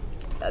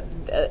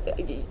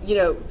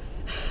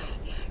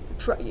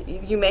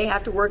you may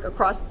have to work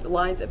across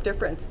lines of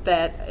difference.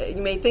 That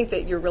you may think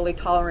that you're really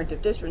tolerant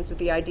of difference, with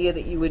the idea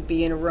that you would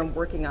be in a room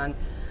working on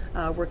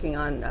a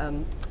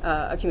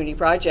community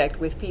project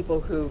with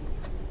people who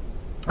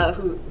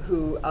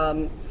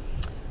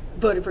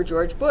voted for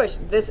George Bush.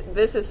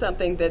 This is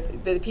something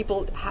that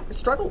people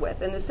struggle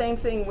with, and the same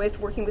thing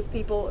with working with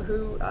people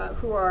who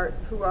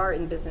are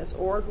in business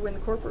or who are in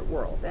the corporate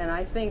world. And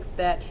I think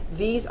that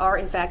these are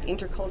in fact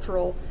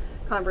intercultural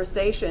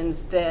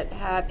conversations that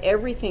have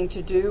everything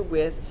to do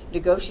with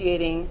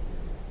negotiating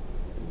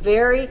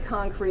very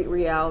concrete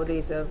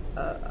realities of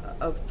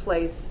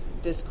place,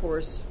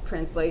 discourse,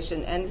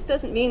 translation. And this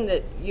doesn't mean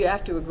that you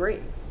have to agree,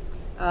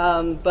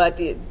 but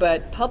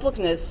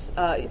publicness.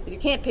 You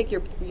can't pick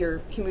your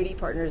community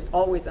partners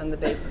always on the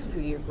basis of who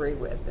you agree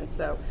with. And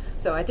so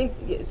I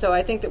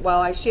think that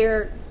while I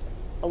share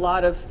a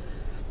lot of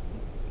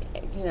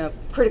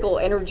critical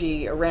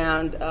energy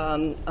around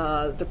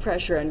the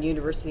pressure on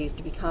universities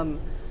to become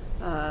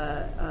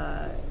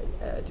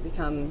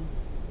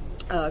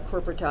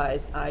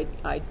corporatized,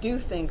 I do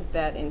think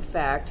that in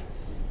fact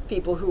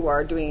people who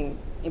are doing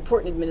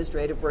important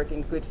administrative work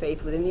in good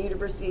faith within the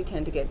university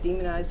tend to get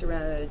demonized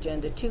around that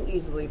agenda too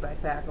easily by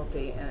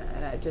faculty,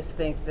 and I just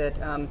think that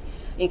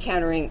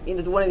encountering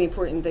one of the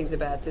important things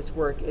about this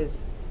work is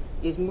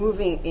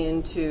moving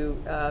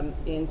into kind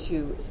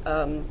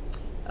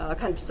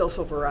of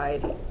social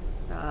variety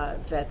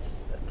that's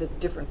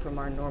different from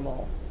our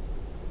normal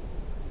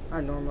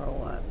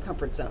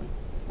comfort zone.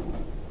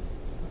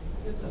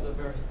 This is a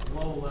very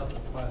low-level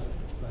question,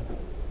 but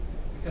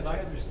because I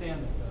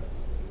understand that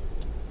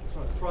the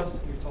sort of thrust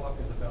of your talk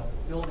is about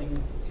building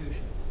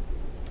institutions.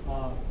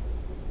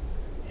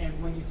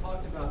 And when you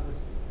talked about this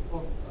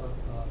book of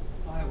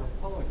Iowa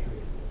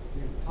poetry,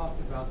 you talked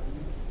about the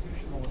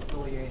institutional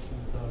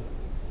affiliations of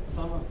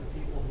some of the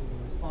people who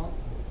were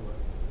responsible for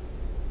it.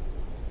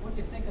 What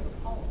do you think of the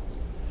poems?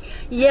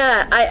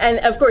 Yeah, and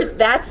of course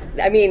that's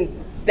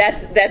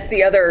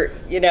the other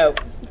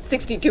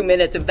 62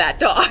 minutes of that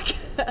talk.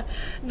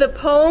 The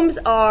poems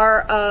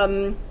are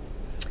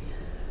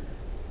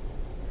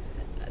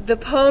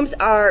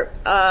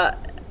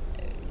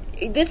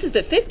this is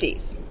the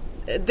 50s.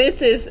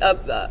 This is an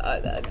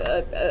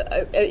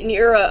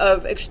era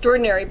of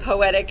extraordinary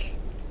poetic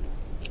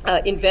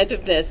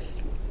inventiveness.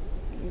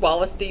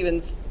 Wallace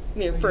Stevens,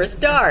 for a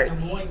start.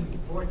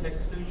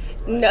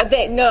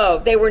 No,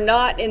 they were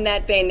not in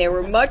that vein. They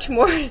were much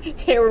more.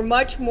 They were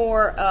much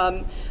more.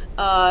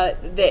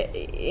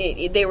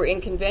 They were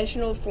in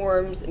conventional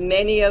forms.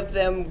 Many of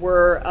them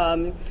were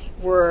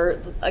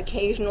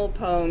occasional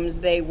poems.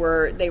 They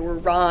were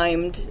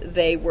rhymed.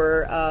 They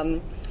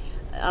weren't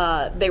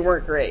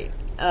great.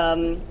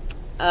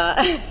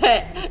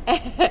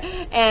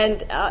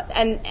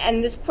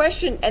 And this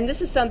question, and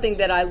this is something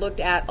that I looked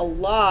at a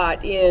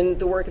lot in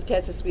the work of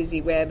Tessa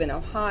Sweezy Webb in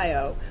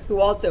Ohio, who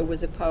also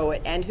was a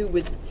poet and who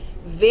was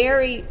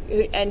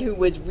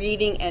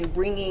reading and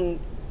bringing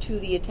to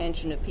the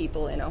attention of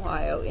people in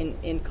Ohio,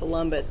 in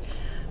Columbus,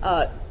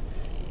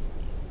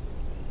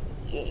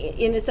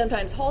 in a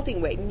sometimes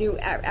halting way, new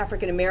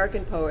African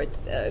American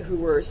poets who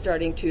were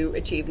starting to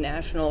achieve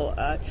national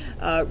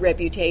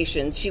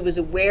reputations. She was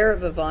aware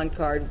of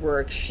avant-garde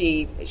work.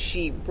 She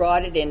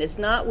brought it in. It's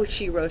not what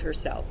she wrote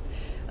herself.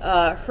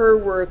 Her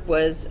work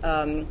was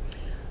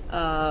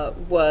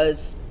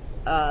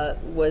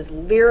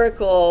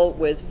lyrical,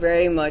 was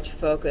very much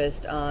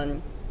focused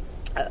on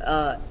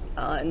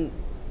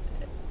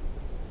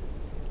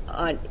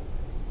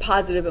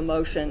positive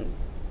emotion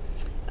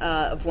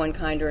of one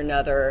kind or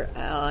another,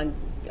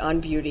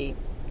 on beauty.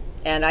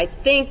 And I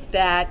think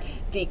that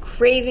the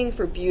craving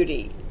for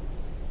beauty,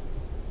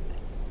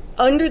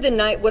 under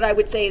what I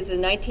would say is the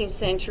 19th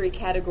century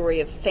category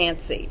of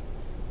fancy,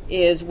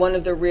 is one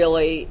of the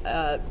really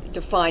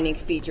defining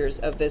features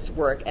of this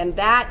work. And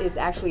that is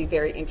actually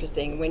very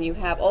interesting when you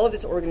have all of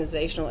this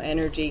organizational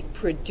energy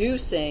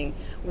producing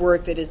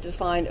work that is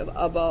defined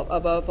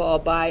above all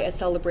by a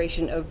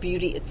celebration of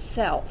beauty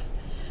itself.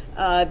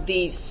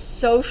 The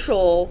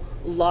social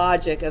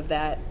logic of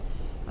that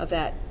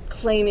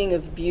claiming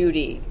of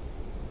beauty,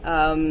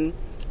 I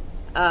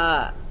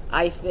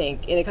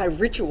think, in a kind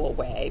of ritual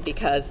way,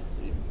 because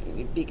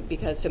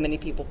so many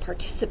people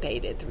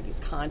participated through these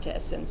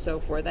contests and so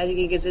forth, I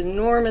think is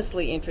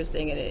enormously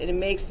interesting, and it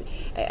makes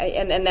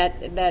and that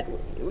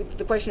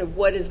the question of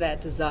what is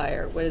that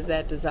desire,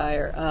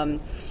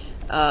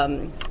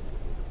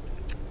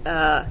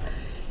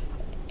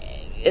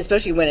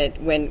 especially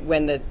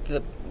when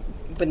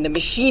the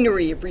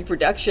machinery of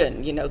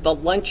reproduction, the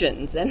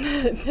luncheons and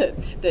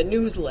the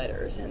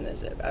newsletters and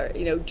this,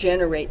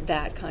 generate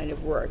that kind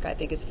of work, I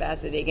think is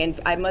fascinating. And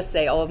I must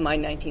say, all of my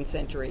 19th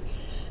century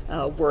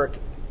work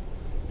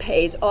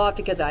pays off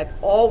because I've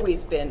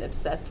always been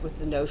obsessed with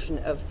the notion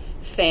of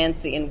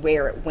fancy and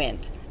where it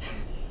went.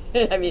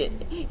 I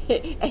mean,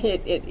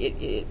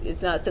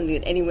 it's not something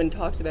that anyone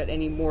talks about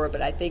anymore,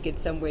 but I think in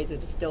some ways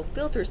it still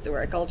filters through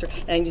our culture,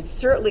 and you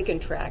certainly can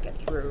track it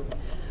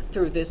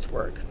through this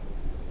work,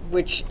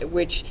 which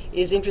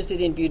is interested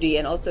in beauty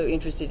and also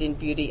interested in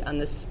beauty on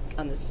the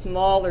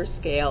smaller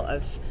scale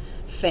of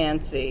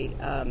fancy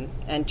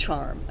and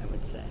charm, I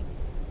would say.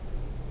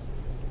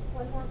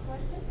 One more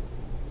question?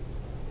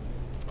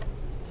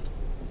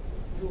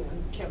 Julie,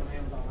 I'm Kevin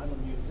Amdon. I'm a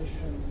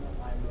musician.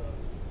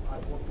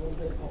 I've worked a little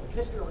bit in public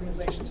history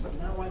organizations, but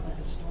now I'm a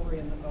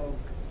historian of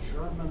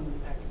German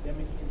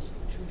academic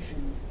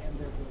institutions and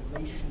their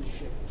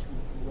relationship to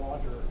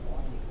broader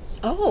audiences.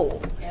 Oh.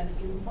 And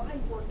in my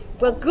work,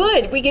 well,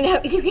 good. We can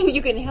have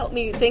you can help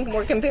me think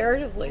more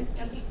comparatively.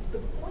 And the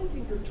point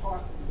in your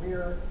talk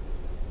where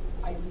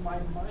my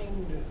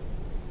mind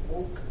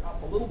woke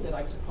up a little bit,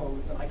 I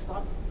suppose, and I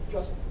stopped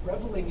just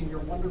reveling in your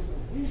wonderful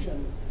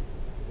vision,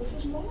 was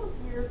this moment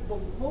where the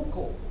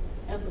local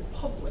and the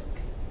public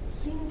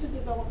seemed to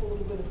develop a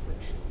little bit of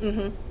friction.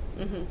 Mm-hmm.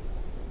 Mm-hmm.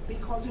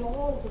 Because in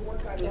all of the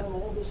work I've done,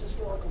 all this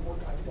historical work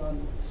I've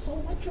done, so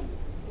much of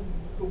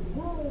the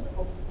world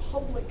of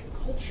public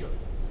culture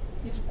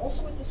is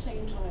also at the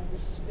same time the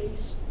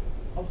space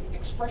of the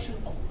expression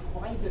of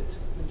private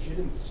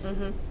legitimacy.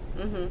 Mm-hmm.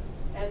 Mm-hmm.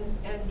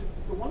 And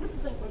the wonderful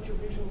thing about your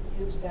vision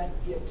is that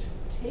it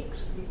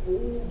takes the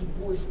old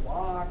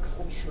bourgeois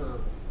culture,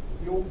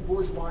 the old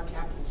bourgeois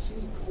capital C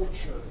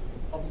culture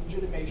of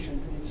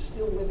legitimation that is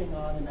still living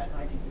on in that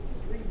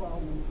 1953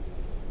 volume,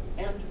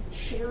 and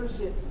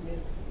shares it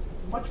with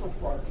much, much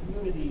broader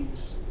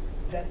communities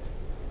that,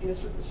 in a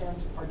certain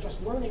sense, are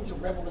just learning to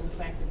revel in the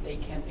fact that they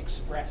can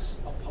express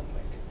a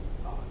public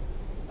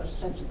a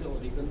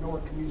sensibility. The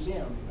Newark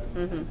Museum,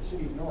 in the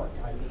city of Newark,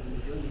 I lived in New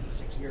Jersey for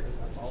 6 years,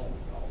 that's all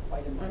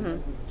quite in my memory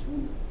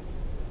too.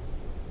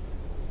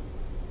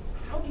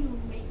 How do you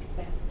make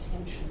that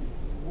tension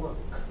work,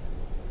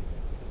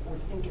 or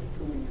think it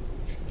through in your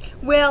vision?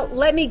 Well,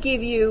 let me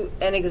give you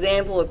an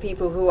example of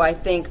people who I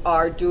think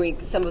are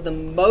doing some of the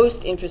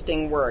most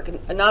interesting work,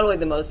 not only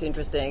the most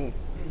interesting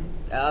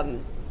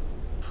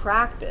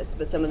practice,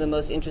 but some of the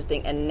most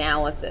interesting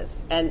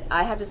analysis. And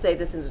I have to say,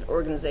 this is an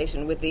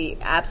organization with the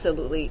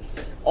absolutely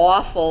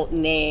awful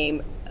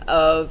name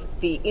of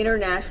the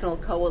International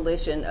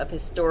Coalition of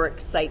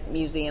Historic Site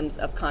Museums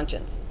of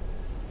Conscience.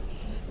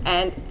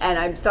 And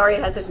I'm sorry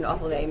it has such an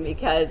awful name,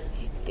 because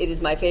it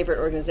is my favorite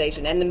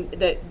organization. And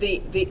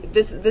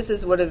this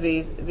is one of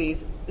these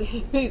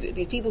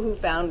people who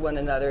found one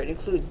another. It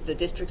includes the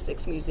District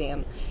 6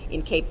 Museum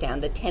in Cape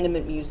Town, the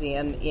Tenement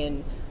Museum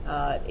in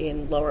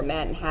Lower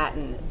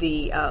Manhattan,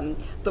 the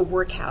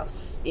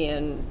Workhouse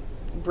in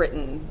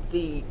Britain,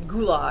 the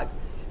Gulag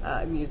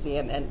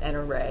Museum, and an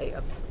array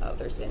of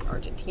others in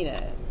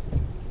Argentina,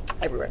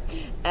 everywhere.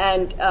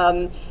 And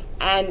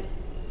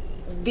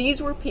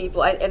these were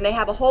people, and they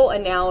have a whole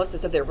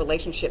analysis of their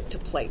relationship to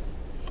place.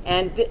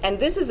 And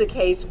this is a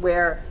case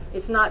where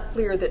it's not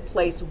clear that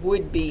place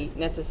would be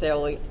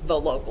necessarily the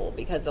local,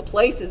 because the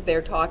places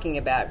they're talking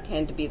about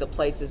tend to be the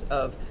places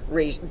of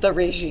the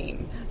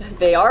regime.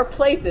 They are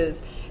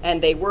places,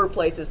 and they were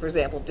places. For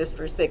example,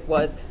 District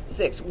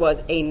 6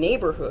 was a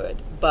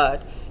neighborhood,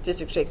 but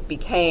District 6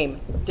 became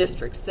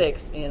District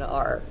 6 in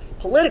our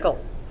political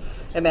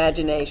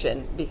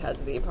imagination because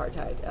of the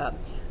apartheid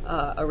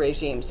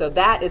regime. So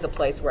that is a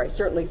place where I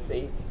certainly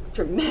see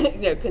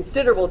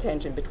considerable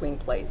tension between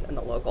place and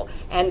the local,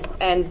 and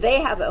they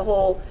have a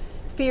whole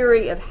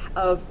theory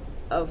of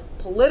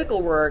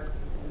political work,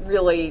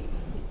 really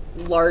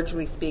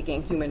largely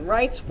speaking human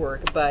rights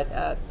work, but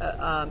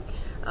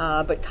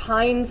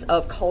kinds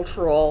of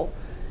cultural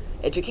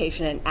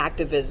education and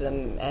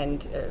activism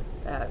and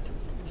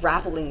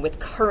grappling with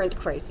current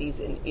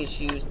crises and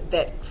issues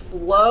that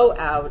flow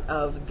out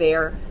of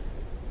their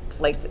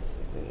places.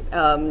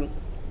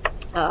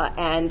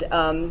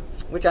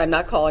 Which I'm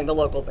not calling the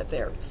local, but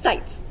they're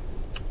sites,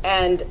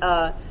 and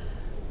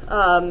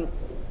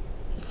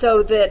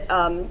so that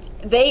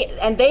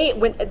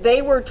when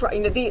they were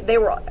trying, they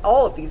were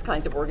all of these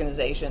kinds of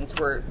organizations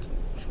were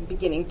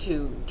beginning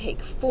to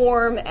take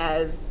form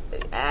as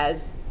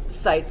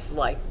sites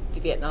like the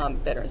Vietnam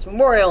Veterans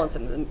Memorial and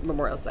some of the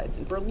memorial sites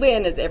in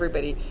Berlin, as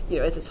everybody,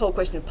 as this whole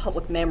question of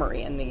public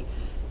memory and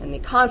the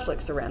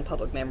conflicts around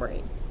public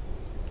memory.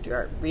 We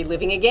are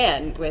reliving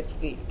again with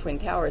the Twin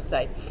Towers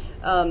site.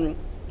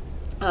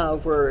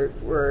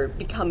 Were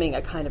becoming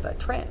a kind of a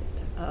trend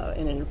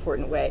in an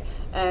important way,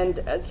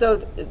 and so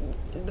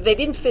they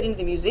didn't fit into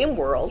the museum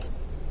world.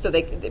 So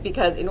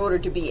because in order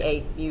to be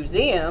a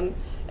museum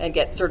and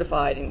get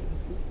certified and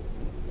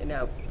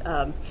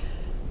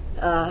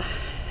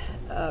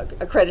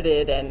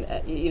accredited, and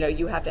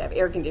you have to have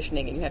air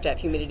conditioning, and you have to have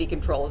humidity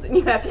controls, and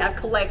you have to have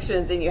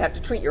collections, and you have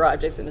to treat your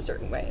objects in a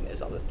certain way, and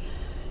there's all this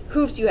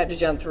hoops you have to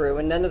jump through,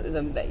 and none of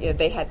them.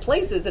 They had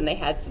places and they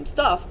had some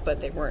stuff,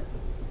 but they weren't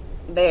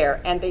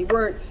there, and they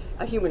weren't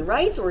a human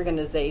rights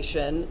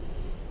organization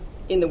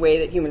in the way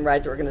that human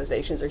rights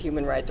organizations are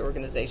human rights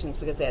organizations,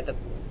 because they had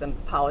some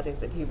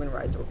politics of human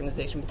rights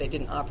organization, but they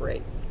didn't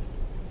operate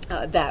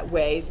that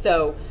way.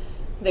 So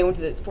they went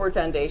to the Ford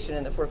Foundation,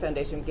 and the Ford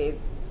Foundation gave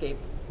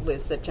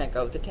Liz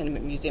Sevchenko, the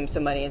Tenement Museum,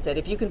 some money and said,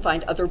 if you can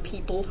find other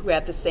people who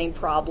have the same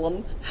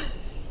problem,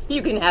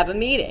 you can have a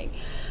meeting.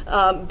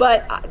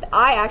 But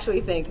I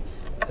actually think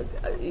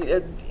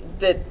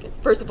that,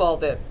 first of all,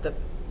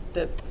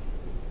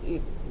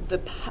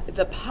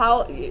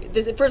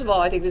 first of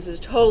all, I think this is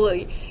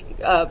totally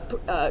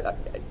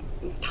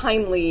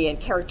timely and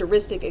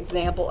characteristic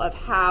example of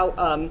how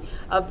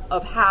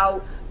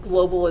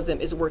globalism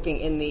is working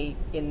in the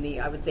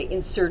I would say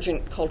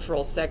insurgent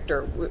cultural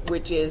sector,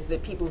 which is the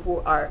people who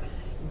are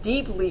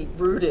deeply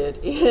rooted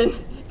in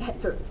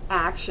sort of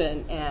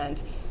action and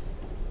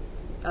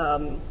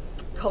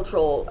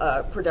cultural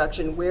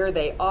production, where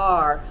they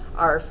are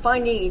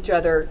finding each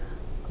other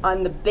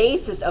on the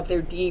basis of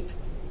their deep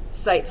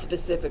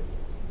site-specific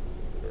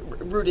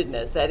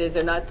rootedness. That is,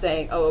 they're not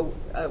saying,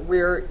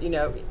 we're,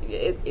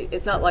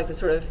 it's not like the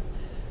sort of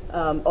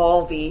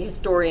all the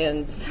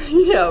historians,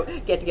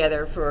 get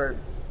together for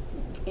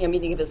a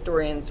meeting of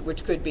historians,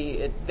 which could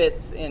be at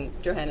Wits in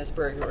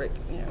Johannesburg, or it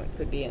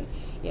could be in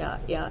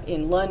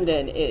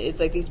London. It's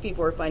like these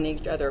people are finding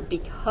each other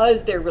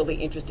because they're really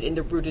interested in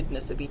the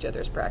rootedness of each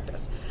other's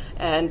practice,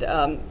 and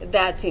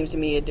that seems to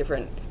me a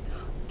different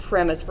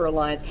premise for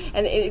alliance.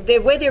 And the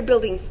way they're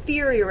building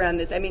theory around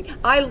this, I mean,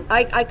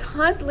 I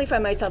constantly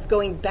find myself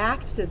going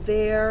back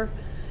to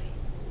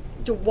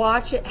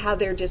watch how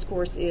their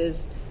discourse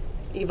is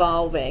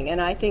evolving, and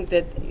I think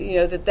that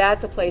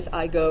that's a place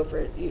I go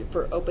for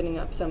opening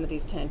up some of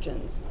these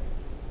tensions.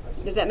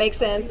 Does that make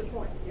sense? I see your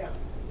point. Yeah.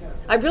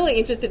 I'm really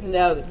interested to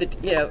know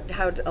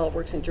how it all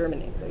works in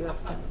Germany. So you have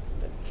to tell me.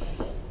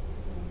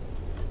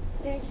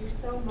 Thank you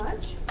so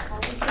much.